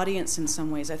audience in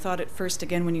some ways? I thought at first,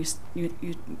 again, when you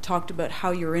talked about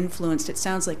how you're influenced, it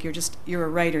sounds like you're a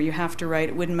writer. You have to write.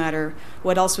 It wouldn't matter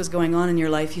what else was going on in your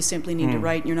life. You simply need to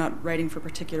write, and you're not writing for a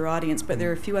particular audience. But there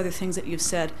are a few other things that you've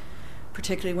said,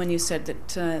 particularly when you said that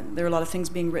there are a lot of things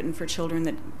being written for children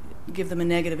that give them a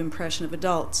negative impression of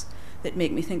adults, that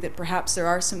make me think that perhaps there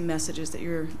are some messages that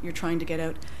you're trying to get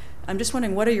out. I'm just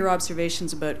wondering, what are your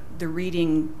observations about the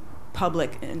reading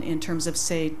public in terms of,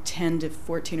 say, 10 to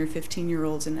 14 or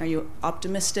 15-year-olds, and are you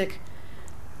optimistic?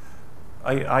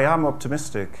 I am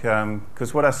optimistic,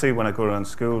 because what I see when I go around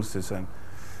schools is,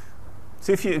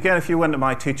 see, if you went to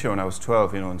my teacher when I was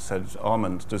 12, and said,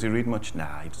 Armand, does he read much?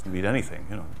 Nah, he doesn't read anything,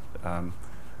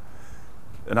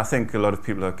 and I think a lot of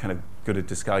people are kind of good at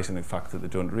disguising the fact that they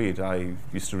don't read. I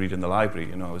used to read in the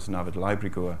library, I was an avid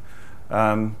library goer.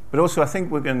 But also I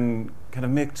think we can kind of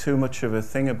make too much of a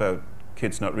thing about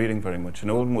kids not reading very much,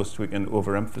 and almost we can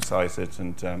overemphasize it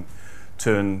and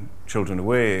turn children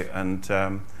away. And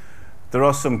there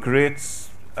are some great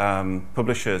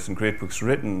publishers and great books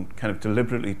written kind of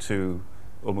deliberately to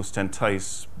almost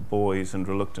entice boys and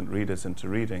reluctant readers into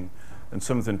reading, and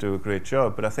some of them do a great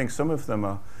job, but I think some of them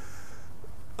are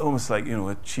almost like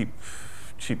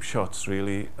cheap shots,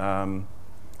 really. And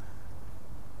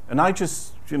I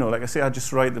just, like I say, I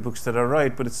just write the books that I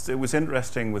write, but it was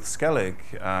interesting with Skellig.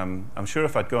 I'm sure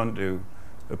if I'd gone to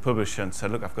a publisher and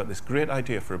said, look, I've got this great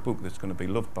idea for a book that's going to be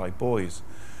loved by boys,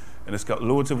 and it's got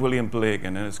loads of William Blake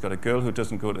in it, and it's got a girl who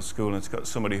doesn't go to school, and it's got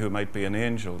somebody who might be an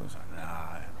angel. I was like,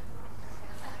 nah,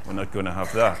 we're not going to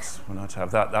have that. We're not to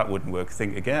have that. That wouldn't work.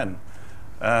 Think again.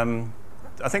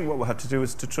 I think what we'll have to do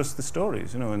is to trust the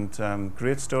stories, and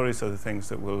great stories are the things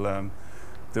that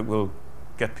will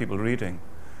get people reading.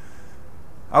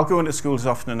 I'll go into schools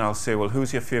often and I'll say, well,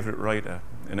 who's your favourite writer?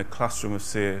 In a classroom of,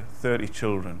 say, 30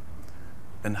 children.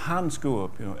 And hands go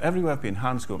up, everywhere I've been,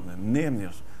 hands go up and name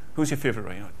yours. Who's your favourite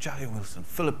writer? Jackie Wilson,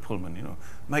 Philip Pullman,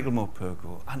 Michael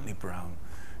Morpurgo, Anthony Brown,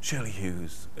 Shirley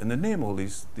Hughes. And they name all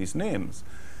these names.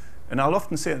 And I'll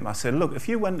often say to them, I say, look, if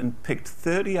you went and picked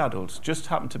 30 adults, just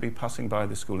happened to be passing by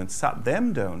the school, and sat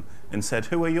them down and said,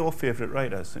 who are your favourite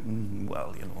writers? And,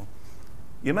 well,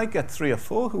 you might get 3 or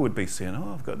 4 who would be saying,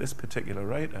 oh, I've got this particular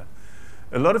writer.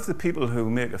 A lot of the people who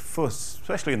make a fuss,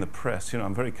 especially in the press,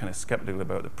 I'm very kind of skeptical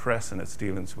about the press and its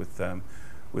dealings with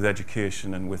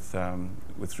education and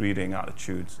with reading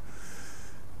attitudes.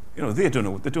 They don't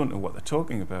know what they're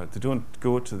talking about. They don't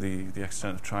go to the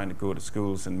extent of trying to go to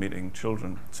schools and meeting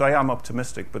children. So I am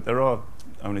optimistic, but there are,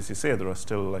 as you say, there are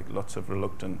still lots of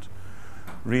reluctant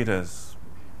readers.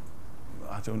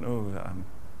 I don't know.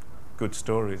 Good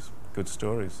stories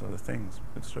are the things.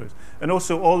 Good stories, and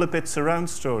also all the bits around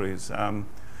stories.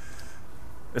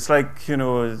 It's like,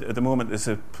 at the moment there's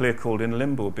a play called In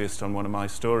Limbo based on one of my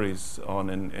stories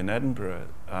in Edinburgh.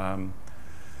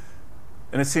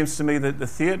 And it seems to me that the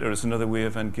theatre is another way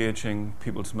of engaging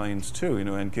people's minds too,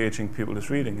 engaging people with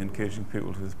reading, engaging people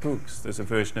with books. There's a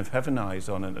version of Heaven Eyes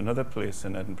on another place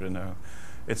in Edinburgh now.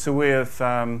 It's a way of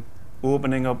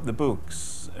opening up the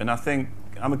books. And I think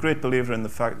I'm a great believer in the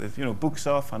fact that, books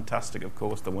are fantastic, of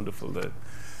course, they're wonderful. But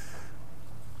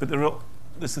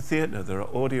there's a theatre, there are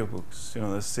audiobooks,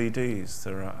 there's CDs,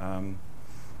 there are...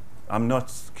 I'm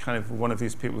not kind of one of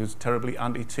these people who's terribly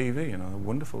anti-TV,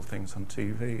 wonderful things on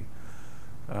TV.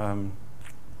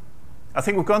 I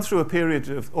think we've gone through a period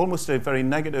of almost a very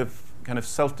negative kind of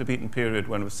self-defeating period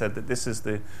when we've said that this is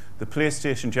the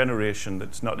PlayStation generation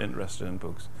that's not interested in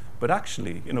books. But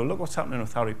actually, look what's happening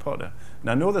with Harry Potter. And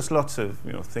I know there's lots of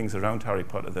things around Harry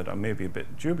Potter that are maybe a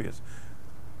bit dubious.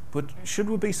 But should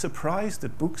we be surprised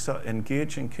that books are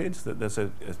engaging kids, that there's a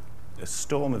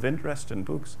storm of interest in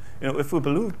books? If we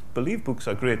believe books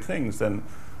are great things, then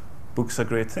books are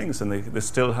great things, and they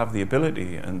still have the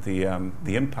ability and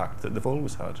the impact that they've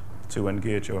always had to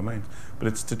engage our minds. But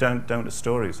it's down to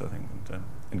stories, I think,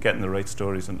 and getting the right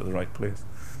stories into the right place.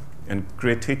 And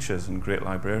great teachers and great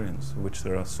librarians, of which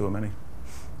there are so many.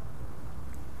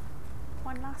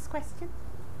 One last question.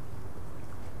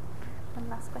 One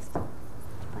last question.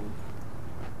 Fine.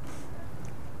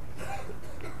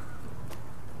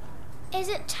 Is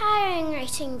it tiring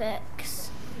writing books?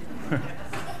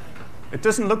 It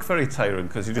doesn't look very tiring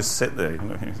because you just sit there.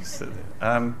 You just sit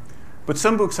there. But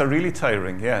some books are really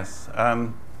tiring, yes.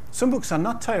 Some books are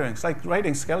not tiring. It's like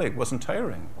writing Skellig wasn't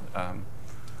tiring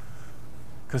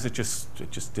because it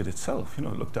just did itself. It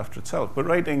looked after itself. But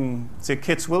writing, say,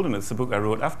 Kate's Wilderness, the book I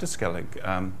wrote after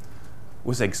Skellig,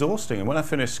 was exhausting. And when I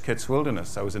finished Kate's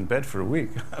Wilderness, I was in bed for a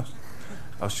week. I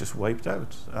was just wiped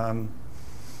out.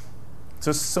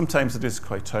 So sometimes it is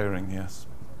quite tiring, yes.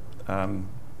 And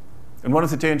one of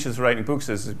the dangers of writing books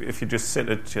is if you just sit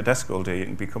at your desk all day, you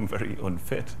can become very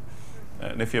unfit.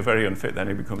 And if you're very unfit, then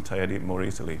you become tired even more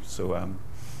easily. So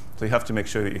you have to make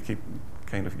sure that you keep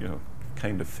kind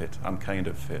of fit. I'm kind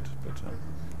of fit, but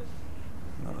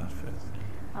not that fit.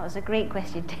 That was a great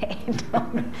question to end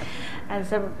on. And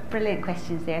some brilliant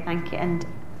questions there, thank you, and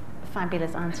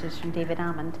fabulous answers from David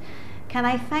Almond. Can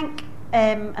I thank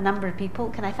a number of people?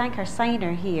 Can I thank our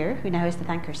signer here, who now has to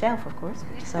thank herself, of course,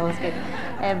 which is always good,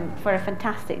 for a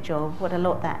fantastic job. What a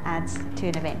lot that adds to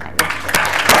an event like this.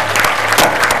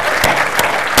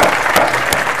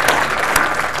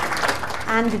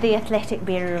 And the athletic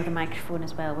bearer of the microphone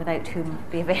as well, without whom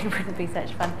the event wouldn't be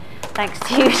such fun. Thanks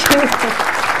to you too.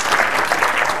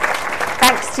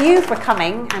 Thanks to you for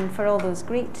coming and for all those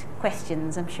great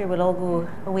questions. I'm sure we'll all go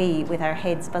away with our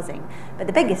heads buzzing. But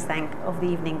the biggest thank of the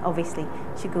evening, obviously,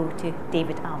 should go to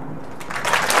David Almond.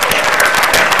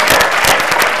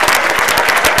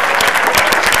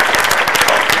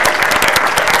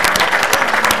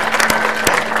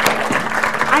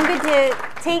 I'm going to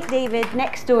take David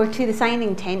next door to the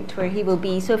signing tent where he will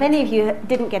be. So if any of you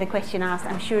didn't get a question asked,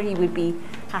 I'm sure he would be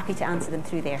happy to answer them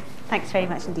through there. Thanks very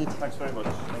much indeed. Thanks very much.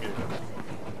 Thank you.